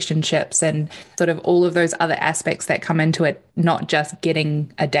healthy relationships, and sort of all of those other aspects that come into it, not just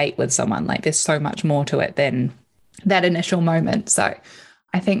getting a date with someone. Like, there's so much more to it than that initial moment. So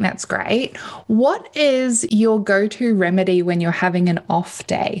I think that's great. What is your go-to remedy when you're having an off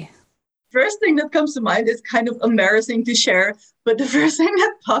day? First thing that comes to mind is kind of embarrassing to share, but the first thing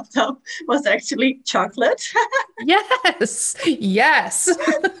that popped up was actually chocolate. Yes.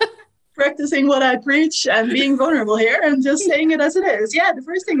 Practicing what I preach and being vulnerable here and just saying it as it is. The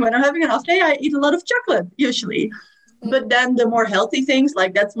first thing when I'm having an off day, I eat a lot of chocolate, usually. But then the more healthy things,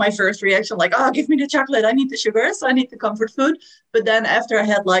 like that's my first reaction, like, oh, give me the chocolate. I need the sugar. So I need the comfort food. But then after I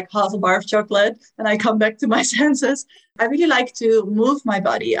had like half a bar of chocolate and I come back to my senses, I really like to move my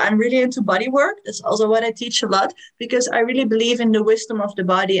body. I'm really into body work. That's also what I teach a lot because I really believe in the wisdom of the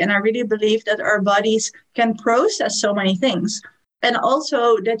body. And I really believe that our bodies can process so many things. And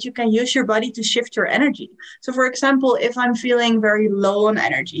also that you can use your body to shift your energy. So for example, if I'm feeling very low on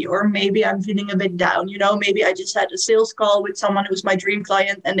energy, or maybe I'm feeling a bit down, maybe I just had a sales call with someone who's my dream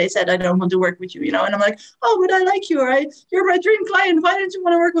client and they said, I don't want to work with you, and I'm like, oh, but I like you, right? You're my dream client. Why don't you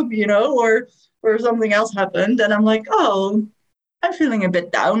want to work with me, or something else happened. And I'm like, oh, I'm feeling a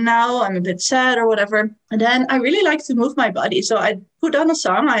bit down now. I'm a bit sad or whatever. And then I really like to move my body. So I put on a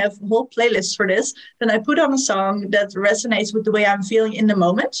song. I have a whole playlist for this. Then I put on a song that resonates with the way I'm feeling in the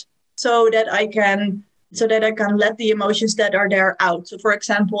moment so that I can let the emotions that are there out. So for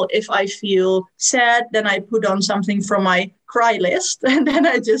example, if I feel sad, then I put on something from my cry list and then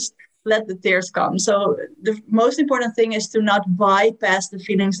I just let the tears come. So the most important thing is to not bypass the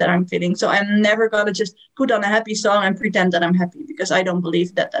feelings that I'm feeling. So I'm never going to just put on a happy song and pretend that I'm happy because I don't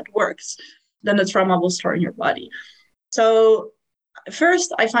believe that works. Then the trauma will store in your body. So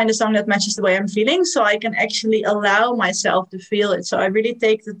first, I find a song that matches the way I'm feeling so I can actually allow myself to feel it. So I really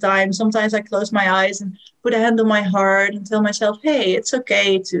take the time. Sometimes I close my eyes and put a hand on my heart and tell myself, hey, it's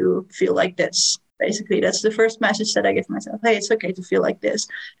okay to feel like this. Basically, that's the first message that I give myself. Hey, it's okay to feel like this.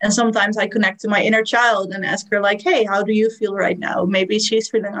 And sometimes I connect to my inner child and ask her like, hey, how do you feel right now? Maybe she's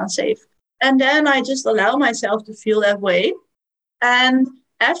feeling unsafe. And then I just allow myself to feel that way. And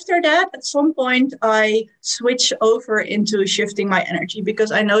after that, at some point, I switch over into shifting my energy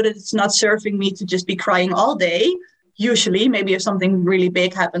because I know that it's not serving me to just be crying all day. Usually, maybe if something really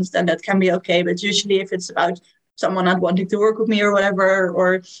big happens, then that can be okay. But usually if it's about someone not wanting to work with me or whatever,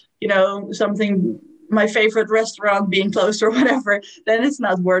 or, something, my favorite restaurant being closed or whatever, then it's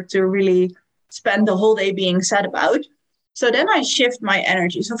not worth to really spend the whole day being sad about. So then I shift my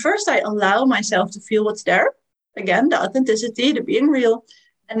energy. So first I allow myself to feel what's there. Again, the authenticity, the being real,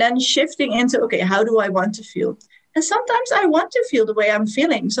 and then shifting into, okay, how do I want to feel? And sometimes I want to feel the way I'm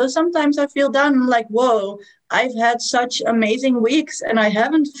feeling. So sometimes I feel down and I'm like, whoa, I've had such amazing weeks and I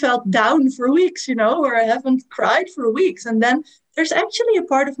haven't felt down for weeks, or I haven't cried for weeks. And then there's actually a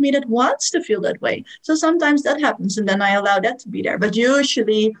part of me that wants to feel that way. So sometimes that happens and then I allow that to be there. But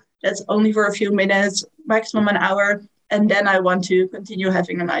usually that's only for a few minutes, maximum an hour. And then I want to continue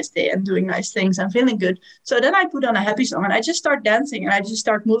having a nice day and doing nice things and feeling good. So then I put on a happy song and I just start dancing and I just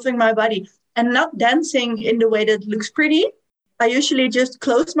start moving my body and not dancing in the way that looks pretty. I usually just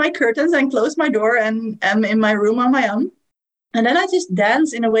close my curtains and close my door and am in my room on my own. And then I just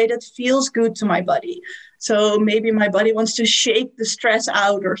dance in a way that feels good to my body. So maybe my body wants to shake the stress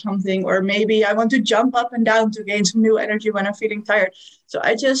out or something, or maybe I want to jump up and down to gain some new energy when I'm feeling tired. So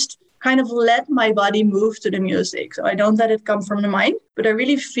I just kind of let my body move to the music. So I don't let it come from the mind, but I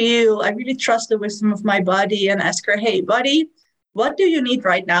really trust the wisdom of my body and ask her, hey, body, what do you need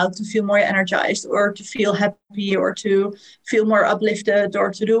right now to feel more energized or to feel happy or to feel more uplifted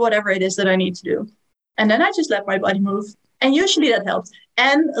or to do whatever it is that I need to do? And then I just let my body move. And usually that helps.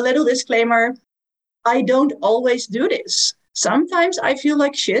 And a little disclaimer, I don't always do this. Sometimes I feel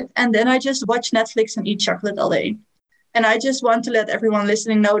like shit and then I just watch Netflix and eat chocolate all day. And I just want to let everyone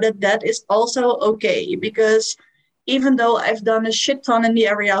listening know that is also okay, because even though I've done a shit ton in the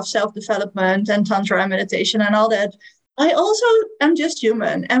area of self-development and tantra and meditation and all that, I also am just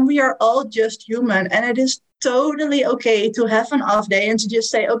human and we are all just human. And it is totally okay to have an off day and to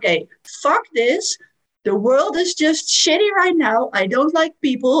just say, okay, fuck this. The world is just shitty right now. I don't like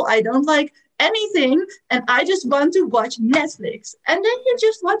people. I don't like anything. And I just want to watch Netflix. And then you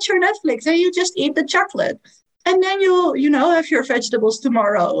just watch your Netflix and you just eat the chocolate. And then you'll, have your vegetables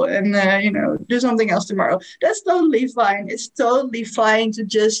tomorrow and, do something else tomorrow. That's totally fine. It's totally fine to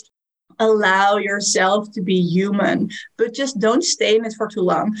just allow yourself to be human, but just don't stay in it for too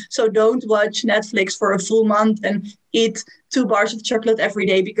long. So don't watch Netflix for a full month and eat 2 bars of chocolate every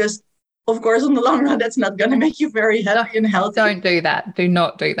day, because of course, in the long run, that's not going to make you very happy and healthy. Don't do that. Do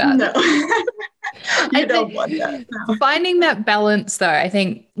not do that. No. You don't want that. No. Finding that balance, though, I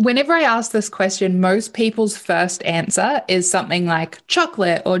think whenever I ask this question, most people's first answer is something like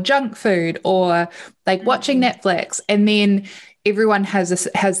chocolate or junk food or like watching Netflix. And then everyone has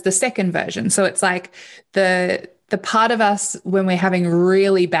the second version. So it's like the the part of us when we're having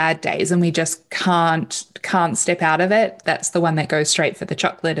really bad days and we just can't step out of it, that's the one that goes straight for the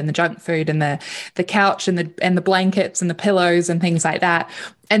chocolate and the junk food and the couch and the blankets and the pillows and things like that.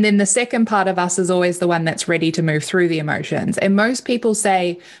 And then the second part of us is always the one that's ready to move through the emotions. And most people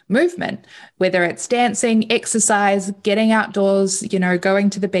say movement, whether it's dancing, exercise, getting outdoors, going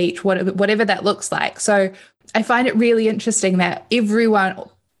to the beach, whatever that looks like. So I find it really interesting that everyone,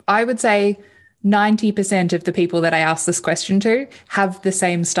 I would say 90% of the people that I ask this question to have the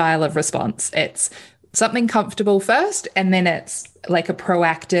same style of response. It's something comfortable first, and then it's like a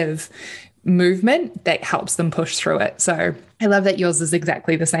proactive movement that helps them push through it. So I love that yours is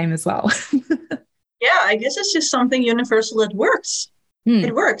exactly the same as well. Yeah, I guess it's just something universal that works.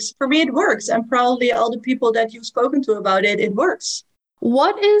 It works. For me, it works. And probably all the people that you've spoken to about it, it works.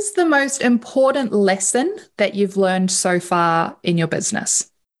 What is the most important lesson that you've learned so far in your business?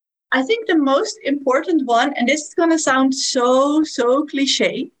 I think the most important one, and this is going to sound so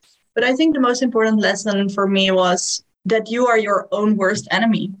cliche, but I think the most important lesson for me was that you are your own worst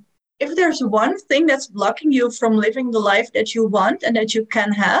enemy. If there's one thing that's blocking you from living the life that you want and that you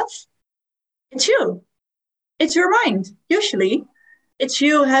can have, it's you. It's your mind, usually. It's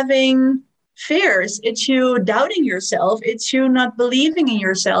you having fears. It's you doubting yourself. It's you not believing in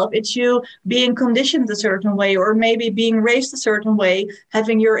yourself. It's you being conditioned a certain way, or maybe being raised a certain way,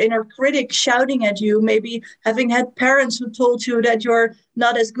 having your inner critic shouting at you, maybe having had parents who told you that you're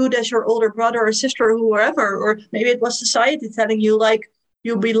not as good as your older brother or sister or whoever, or maybe it was society telling you like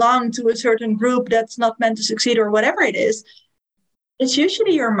you belong to a certain group that's not meant to succeed or whatever it is. It's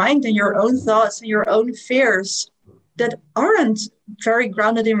usually your mind and your own thoughts and your own fears that aren't very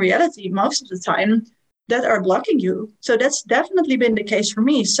grounded in reality most of the time that are blocking you. So that's definitely been the case for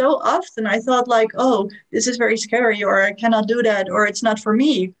me. So often I thought like, oh, this is very scary, or I cannot do that, or it's not for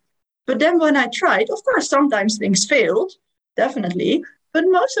me. But then when I tried, of course, sometimes things failed, definitely. But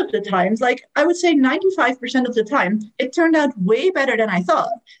most of the times, like I would say 95% of the time, it turned out way better than I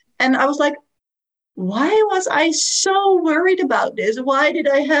thought. And I was like, why was I so worried about this? Why did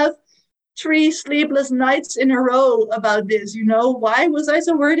I have 3 sleepless nights in a row about this? Why was I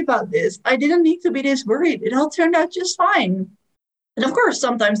so worried about this? I didn't need to be this worried. It all turned out just fine. And of course,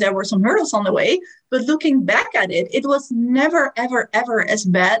 sometimes there were some hurdles on the way, but looking back at it, it was never, ever, ever as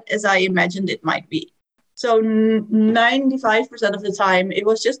bad as I imagined it might be. So 95% of the time, it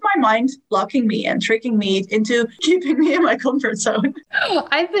was just my mind blocking me and tricking me into keeping me in my comfort zone.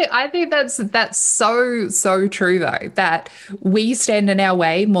 I think that's so true though, that we stand in our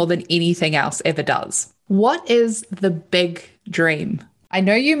way more than anything else ever does. What is the big dream? I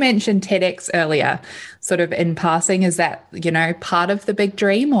know you mentioned TEDx earlier, sort of in passing. Is that, part of the big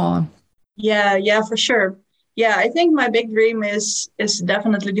dream or? Yeah, for sure. Yeah, I think my big dream is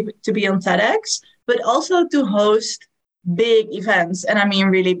definitely to be on TEDx, but also to host big events. And I mean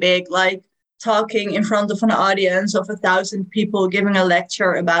really big, like talking in front of an audience of 1,000 people, giving a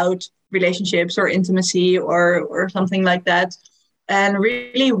lecture about relationships or intimacy or something like that. And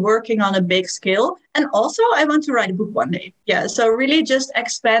really working on a big scale. And also I want to write a book one day. Yeah, so really just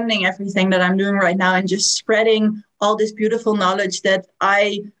expanding everything that I'm doing right now and just spreading all this beautiful knowledge that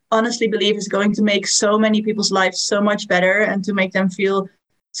I honestly believe is going to make so many people's lives so much better and to make them feel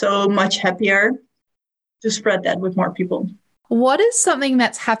so much happier, to spread that with more people. What is something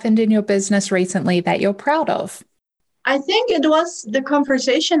that's happened in your business recently that you're proud of? I think it was the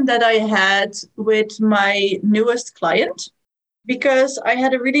conversation that I had with my newest client, because I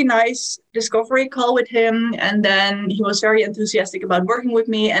had a really nice discovery call with him. And then he was very enthusiastic about working with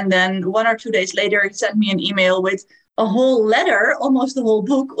me. And then 1 or 2 days later, he sent me an email with a whole letter, almost a whole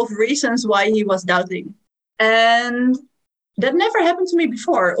book of reasons why he was doubting. And that never happened to me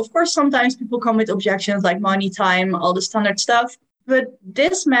before. Of course, sometimes people come with objections like money, time, all the standard stuff. But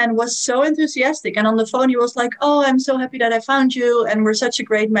this man was so enthusiastic. And on the phone, he was like, oh, I'm so happy that I found you. And we're such a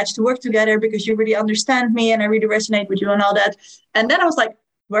great match to work together because you really understand me and I really resonate with you and all that. And then I was like,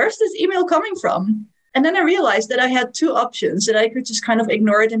 where's this email coming from? And then I realized that I had 2 options, that I could just kind of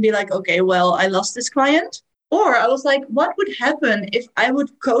ignore it and be like, okay, well, I lost this client. Or I was like, what would happen if I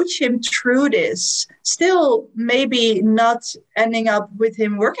would coach him through this? Still, maybe not ending up with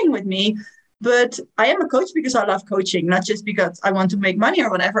him working with me. But I am a coach because I love coaching, not just because I want to make money or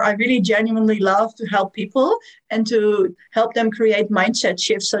whatever. I really genuinely love to help people and to help them create mindset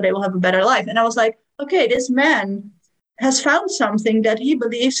shifts so they will have a better life. And I was like, okay, this man has found something that he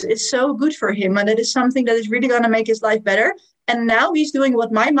believes is so good for him. And that is something that is really going to make his life better. And now he's doing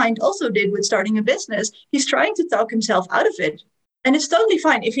what my mind also did with starting a business. He's trying to talk himself out of it. And it's totally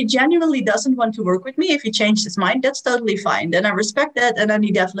fine. If he genuinely doesn't want to work with me, if he changed his mind, that's totally fine. Then I respect that. And then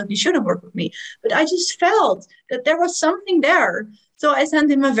he definitely shouldn't work with me. But I just felt that there was something there. So I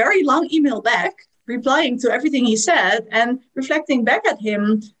sent him a very long email back, replying to everything he said and reflecting back at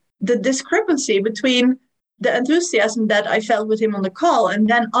him the discrepancy between the enthusiasm that I felt with him on the call and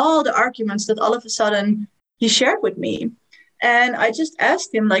then all the arguments that all of a sudden he shared with me. And I just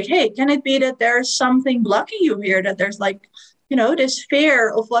asked him, like, hey, can it be that there's something blocking you here? That there's like, this fear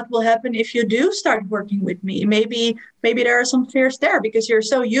of what will happen if you do start working with me. Maybe there are some fears there because you're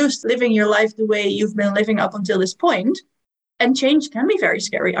so used to living your life the way you've been living up until this point. And change can be very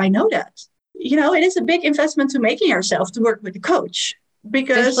scary. I know that. It is a big investment to making yourself to work with a coach.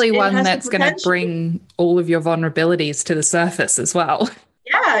 Because especially one that's going to bring all of your vulnerabilities to the surface as well.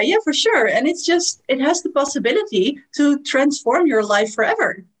 Yeah, for sure. And it has the possibility to transform your life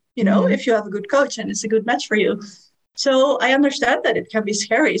forever, if you have a good coach and it's a good match for you. So I understand that it can be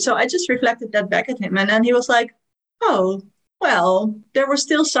scary. So I just reflected that back at him. And then he was like, oh, well, there were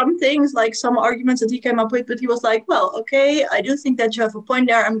still some things, like some arguments that he came up with, but he was like, well, okay, I do think that you have a point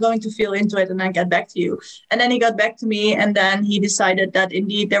there. I'm going to feel into it and then get back to you. And then he got back to me and then he decided that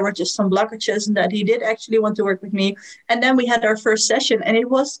indeed there were just some blockages and that he did actually want to work with me. And then we had our first session and it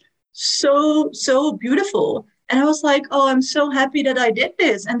was so, so beautiful. And I was like, oh, I'm so happy that I did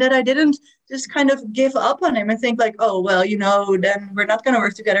this and that I didn't just kind of give up on him and think like, oh, well, then we're not going to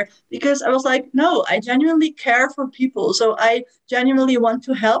work together. Because I was like, no, I genuinely care for people. So I genuinely want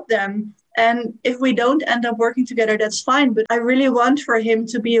to help them. And if we don't end up working together, that's fine. But I really want for him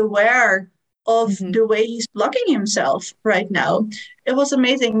to be aware of the way he's blocking himself right now. It was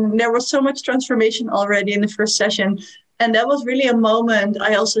amazing. There was so much transformation already in the first session. And that was really a moment.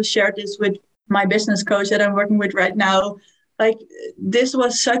 I also shared this with my business coach that I'm working with right now. Like, this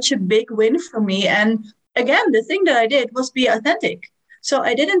was such a big win for me. And again, the thing that I did was be authentic. So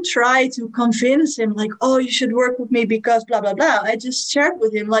I didn't try to convince him like, oh, you should work with me because blah, blah, blah. I just shared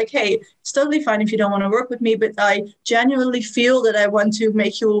with him like, hey, it's totally fine if you don't want to work with me, but I genuinely feel that I want to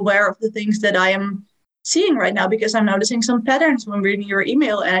make you aware of the things that I am seeing right now because I'm noticing some patterns when reading your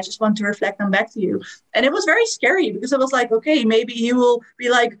email and I just want to reflect them back to you. And it was very scary because I was like, okay, maybe he will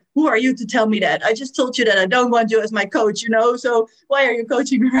be like, who are you to tell me that? I just told you that I don't want you as my coach, so why are you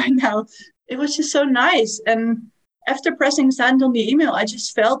coaching me right now? It was just so nice. And after pressing send on the email, I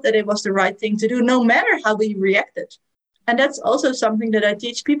just felt that it was the right thing to do, no matter how he reacted. And that's also something that I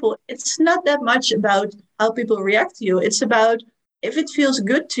teach people. It's not that much about how people react to you. It's about if it feels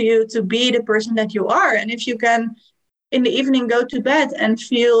good to you to be the person that you are. And if you can, in the evening, go to bed and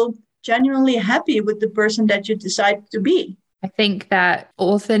feel genuinely happy with the person that you decide to be. I think that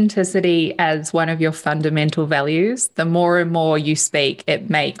authenticity as one of your fundamental values, the more and more you speak, it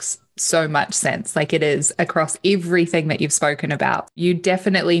makes so much sense. Like, it is across everything that you've spoken about. You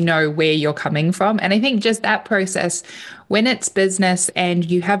definitely know where you're coming from. And I think just that process, when it's business and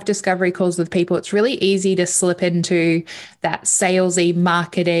you have discovery calls with people, it's really easy to slip into that salesy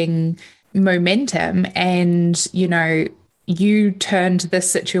marketing momentum. And, you turned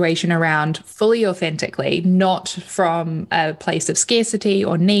this situation around fully authentically, not from a place of scarcity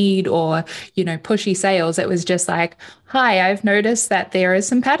or need or, pushy sales. It was just like, hi, I've noticed that there is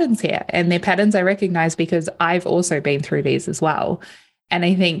some patterns here, and they're patterns I recognize because I've also been through these as well. And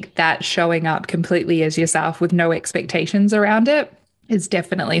I think that showing up completely as yourself with no expectations around it is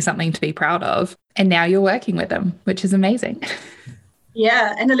definitely something to be proud of. And now you're working with them, which is amazing.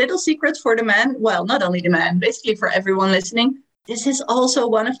 Yeah. And a little secret for the man, well, not only the man, basically for everyone listening, this is also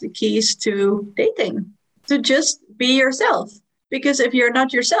one of the keys to dating, to just be yourself. Because if you're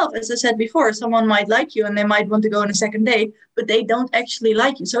not yourself, as I said before, someone might like you and they might want to go on a second date, but they don't actually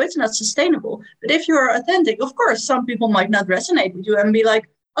like you. So it's not sustainable. But if you are authentic, of course, some people might not resonate with you and be like,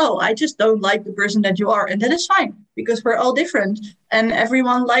 oh, I just don't like the person that you are. And that is fine because we're all different and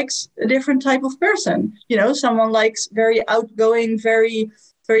everyone likes a different type of person. Someone likes very outgoing, very,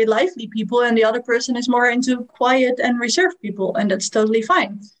 very lively people, and the other person is more into quiet and reserved people. And that's totally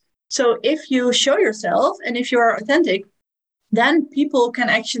fine. So if you show yourself and if you are authentic, then people can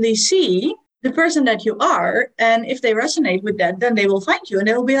actually see the person that you are. And if they resonate with that, then they will find you and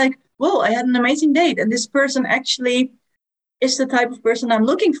they will be like, whoa, I had an amazing date. And this person actually is the type of person I'm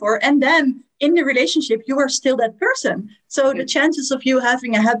looking for. And then in the relationship, you are still that person. So the chances of you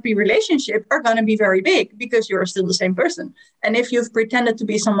having a happy relationship are going to be very big because you're still the same person. And if you've pretended to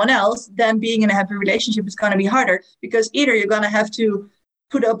be someone else, then being in a happy relationship is going to be harder because either you're going to have to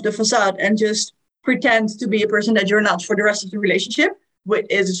put up the facade and just pretend to be a person that you're not for the rest of the relationship, which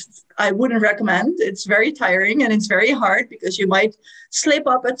is, I wouldn't recommend. It's very tiring and it's very hard because you might slip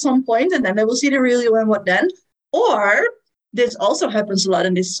up at some point and then they will see the real you and what then. Or this also happens a lot.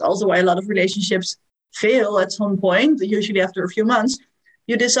 And this is also why a lot of relationships fail at some point, usually after a few months.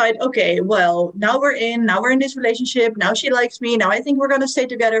 You decide, okay, well, now we're in this relationship. Now she likes me. Now I think we're going to stay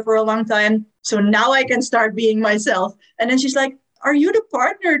together for a long time. So now I can start being myself. And then she's like, are you the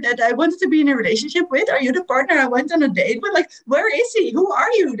partner that I wanted to be in a relationship with? Are you the partner I went on a date with? Like, where is he? Who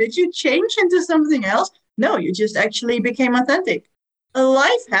are you? Did you change into something else? No, you just actually became authentic. A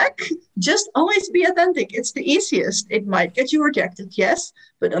life hack, just always be authentic. It's the easiest. It might get you rejected, yes,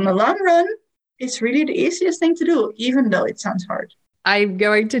 but on the long run, it's really the easiest thing to do, even though it sounds hard. I'm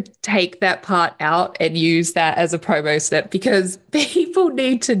going to take that part out and use that as a promo snip, because people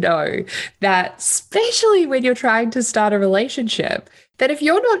need to know that, especially when you're trying to start a relationship, that if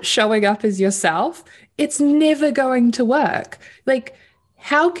you're not showing up as yourself, it's never going to work. Like,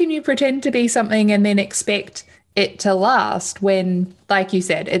 how can you pretend to be something and then expect it to last when, like you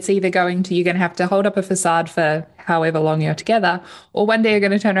said, it's either you're going to have to hold up a facade for however long you're together, or one day you're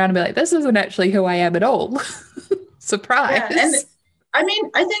going to turn around and be like, this isn't actually who I am at all. Surprise. Yeah, and I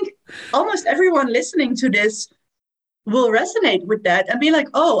mean, I think almost everyone listening to this will resonate with that and be like,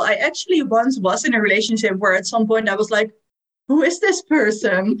 oh, I actually once was in a relationship where at some point I was like, who is this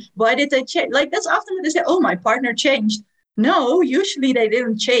person? Why did they change? Like, that's often what they say, oh, my partner changed. No, usually they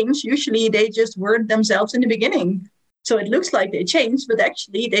didn't change. Usually they just weren't themselves in the beginning. So it looks like they changed, but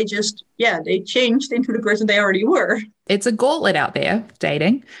actually they changed into the person they already were. It's a gauntlet out there,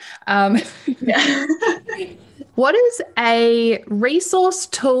 dating. Yeah. What is a resource,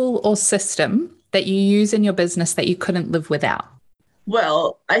 tool, or system that you use in your business that you couldn't live without?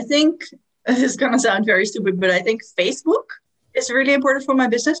 Well, I think this is going to sound very stupid, but I think Facebook is really important for my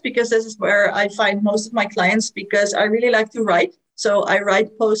business, because this is where I find most of my clients, because I really like to write. So I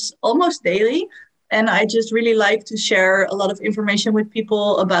write posts almost daily, and I just really like to share a lot of information with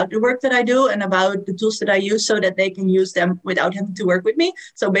people about the work that I do and about the tools that I use so that they can use them without having to work with me.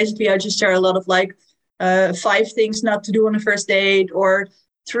 So basically, I just share a lot of 5 things not to do on a first date, or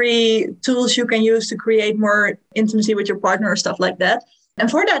 3 tools you can use to create more intimacy with your partner, or stuff like that. And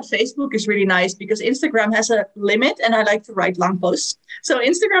for that, Facebook is really nice because Instagram has a limit, and I like to write long posts. So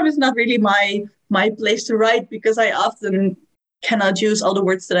Instagram is not really my place to write, because I often cannot use all the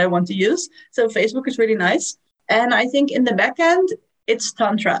words that I want to use. So Facebook is really nice. And I think in the back end, it's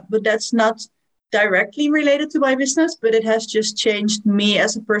Tantra, but that's not directly related to my business, but it has just changed me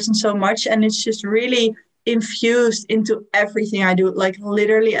as a person so much. And it's just really infused into everything I do. Like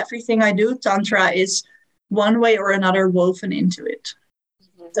literally everything I do, Tantra is one way or another woven into it.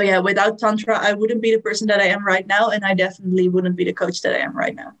 So yeah, without Tantra, I wouldn't be the person that I am right now. And I definitely wouldn't be the coach that I am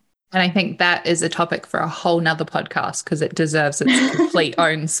right now. And I think that is a topic for a whole nother podcast, because it deserves its complete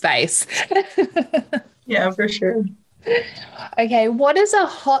own space. Yeah, for sure. Okay, what is a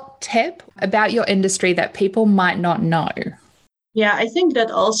hot tip about your industry that people might not know? Yeah, I think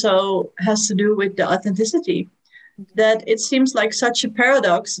that also has to do with the authenticity. That it seems like such a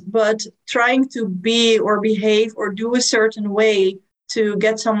paradox, but trying to be or behave or do a certain way to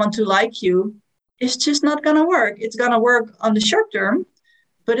get someone to like you is just not going to work. It's going to work on the short term,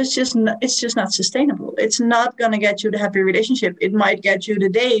 but it's just not sustainable. It's not going to get you the happy relationship. It might get you the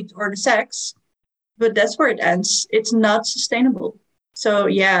date or the sex, but that's where it ends. It's not sustainable. So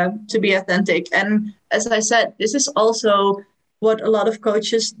yeah, to be authentic. And as I said, this is also what a lot of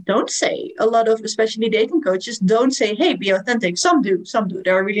coaches don't say. A lot of, especially dating coaches, don't say, hey, be authentic. Some do.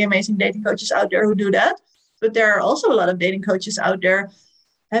 There are really amazing dating coaches out there who do that. But there are also a lot of dating coaches out there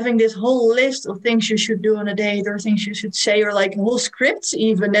having this whole list of things you should do on a date, or things you should say, or like whole scripts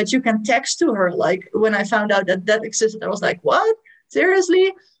even that you can text to her. Like when I found out that existed, I was like, what?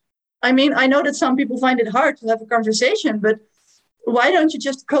 Seriously? I mean, I know that some people find it hard to have a conversation, but why don't you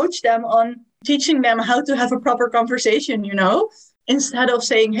just coach them on teaching them how to have a proper conversation, instead of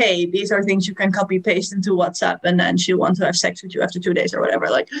saying, hey, these are things you can copy paste into WhatsApp and then she'll want to have sex with you after 2 days or whatever.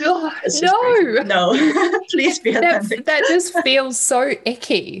 Like, no, please be authentic. That just feels so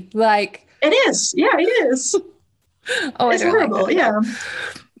icky. Like it is. Yeah, it is. Oh, it's horrible. Like yeah.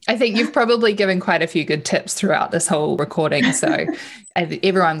 I think you've probably given quite a few good tips throughout this whole recording. So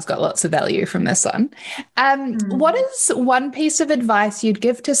everyone's got lots of value from this one. What is one piece of advice you'd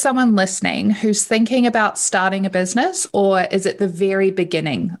give to someone listening who's thinking about starting a business, or is it the very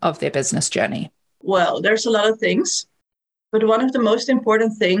beginning of their business journey? Well, there's a lot of things, but one of the most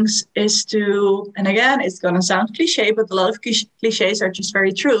important things is to, and again, it's going to sound cliche, but a lot of cliches are just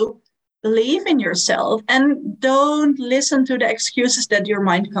very true. Believe in yourself and don't listen to the excuses that your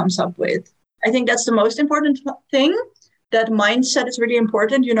mind comes up with. I think that's the most important thing. that mindset is really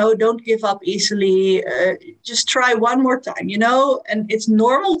important. Don't give up easily. Just try one more time, and it's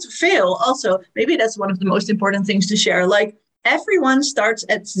normal to fail. Also, maybe that's one of the most important things to share. Like, everyone starts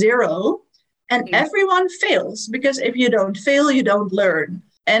at zero and everyone fails, because if you don't fail, you don't learn.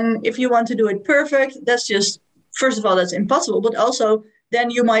 And if you want to do it perfect, that's just, first of all, that's impossible. But also, then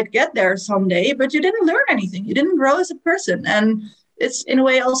you might get there someday, but you didn't learn anything. You didn't grow as a person. And it's in a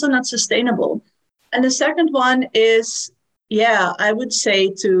way also not sustainable. And the second one is, I would say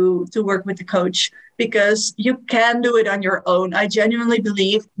to work with the coach, because you can do it on your own. I genuinely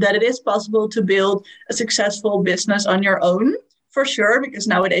believe that it is possible to build a successful business on your own, for sure, because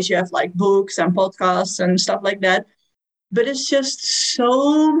nowadays you have like books and podcasts and stuff like that. But it's just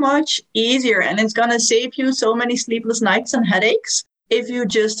so much easier, and it's going to save you so many sleepless nights and headaches if you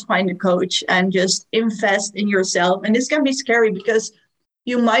just find a coach and just invest in yourself. And this can be scary because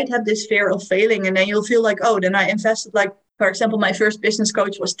you might have this fear of failing, and then you'll feel like, oh, then I invested, like, for example, my first business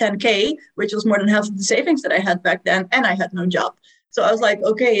coach was 10K, which was more than half of the savings that I had back then, and I had no job. So I was like,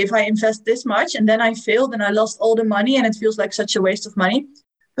 okay, if I invest this much and then I failed and I lost all the money and it feels like such a waste of money.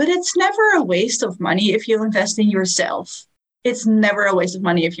 But it's never a waste of money if you invest in yourself. It's never a waste of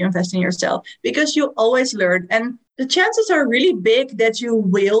money if you invest in yourself, because you always learn. And the chances are really big that you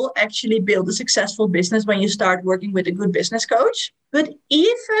will actually build a successful business when you start working with a good business coach. But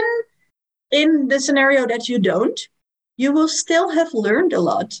even in the scenario that you don't, you will still have learned a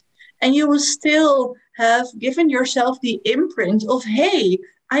lot. And you will still have given yourself the imprint of, hey,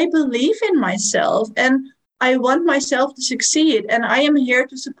 I believe in myself and I want myself to succeed. And I am here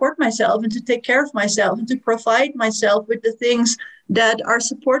to support myself and to take care of myself and to provide myself with the things that are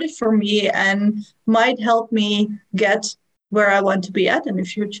supportive for me and might help me get where I want to be at in the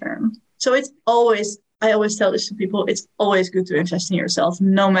future. So I always tell this to people, it's always good to invest in yourself,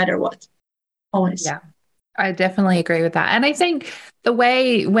 no matter what. Always. Yeah, I definitely agree with that. And I think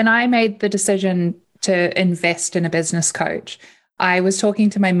when I made the decision to invest in a business coach, I was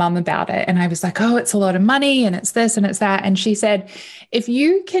talking to my mum about it and I was like, oh, it's a lot of money and it's this and it's that. And she said, if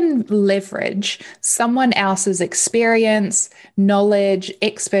you can leverage someone else's experience, knowledge,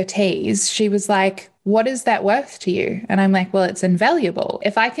 expertise, she was like, what is that worth to you? And I'm like, well, it's invaluable.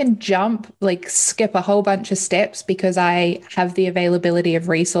 If I can skip a whole bunch of steps because I have the availability of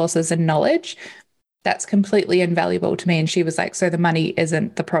resources and knowledge, that's completely invaluable to me. And she was like, so the money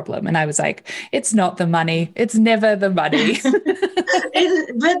isn't the problem. And I was like, it's not the money. It's never the money.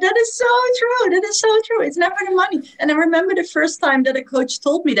 But that is so true. That is so true. It's never the money. And I remember the first time that a coach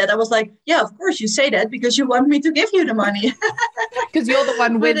told me that, I was like, yeah, of course you say that because you want me to give you the money. Because you're the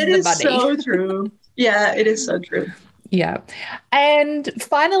one with the money. It is so true. Yeah, it is so true. Yeah. And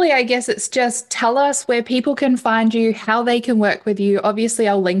finally, I guess it's just tell us where people can find you, how they can work with you. Obviously,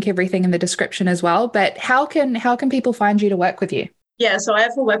 I'll link everything in the description as well, but how can people find you to work with you? Yeah, so I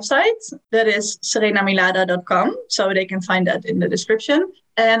have a website that is serenamilada.com. So they can find that in the description.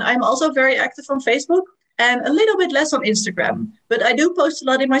 And I'm also very active on Facebook and a little bit less on Instagram. But I do post a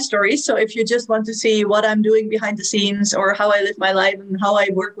lot in my stories. So if you just want to see what I'm doing behind the scenes or how I live my life and how I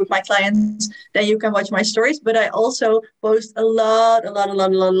work with my clients, then you can watch my stories. But I also post a lot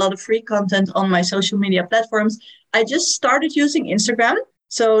of free content on my social media platforms. I just started using Instagram.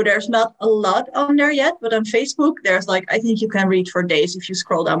 So there's not a lot on there yet, but on Facebook, there's I think you can read for days if you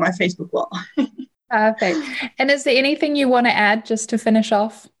scroll down my Facebook wall. Perfect. And is there anything you want to add just to finish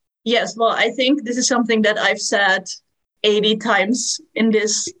off? Yes, well, I think this is something that I've said 80 times in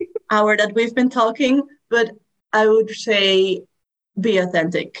this hour that we've been talking, but I would say be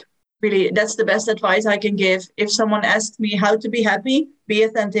authentic. Really, that's the best advice I can give. If someone asks me how to be happy, be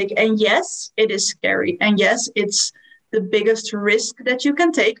authentic. And yes, it is scary. And yes, it's the biggest risk that you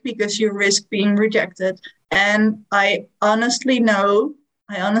can take because you risk being rejected. And I honestly know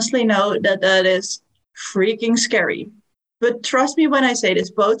that is freaking scary. But trust me when I say this,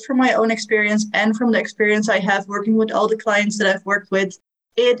 both from my own experience and from the experience I have working with all the clients that I've worked with,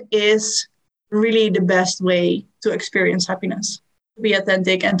 it is really the best way to experience happiness. To be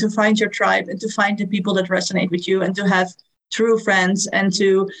authentic and to find your tribe and to find the people that resonate with you and to have true friends, and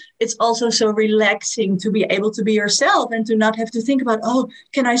it's also so relaxing to be able to be yourself and to not have to think about, oh,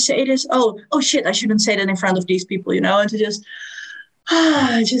 can I say this? Oh shit, I shouldn't say that in front of these people, and to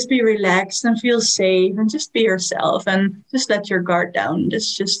just be relaxed and feel safe and just be yourself and just let your guard down.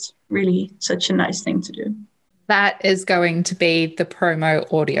 That's just really such a nice thing to do. That is going to be the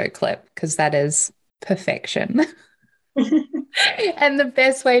promo audio clip because that is perfection. And the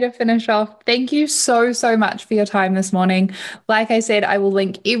best way to finish off, thank you so, so much for your time this morning. Like I said, I will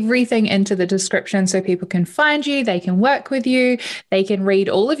link everything into the description so people can find you, they can work with you, they can read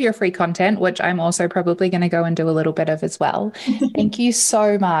all of your free content, which I'm also probably going to go and do a little bit of as well. Thank you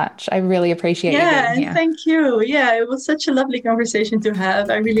so much. I really appreciate you Yeah, being and here. thank you. Yeah, it was such a lovely conversation to have.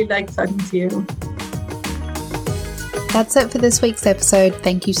 I really liked talking to you. That's it for this week's episode.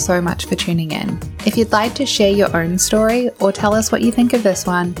 Thank you so much for tuning in. If you'd like to share your own story or tell us what you think of this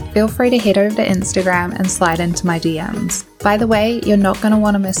one, feel free to head over to Instagram and slide into my DMs. By the way, you're not going to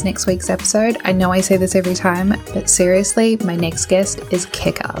want to miss next week's episode. I know I say this every time, but seriously, my next guest is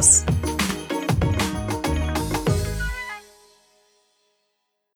kick-ass.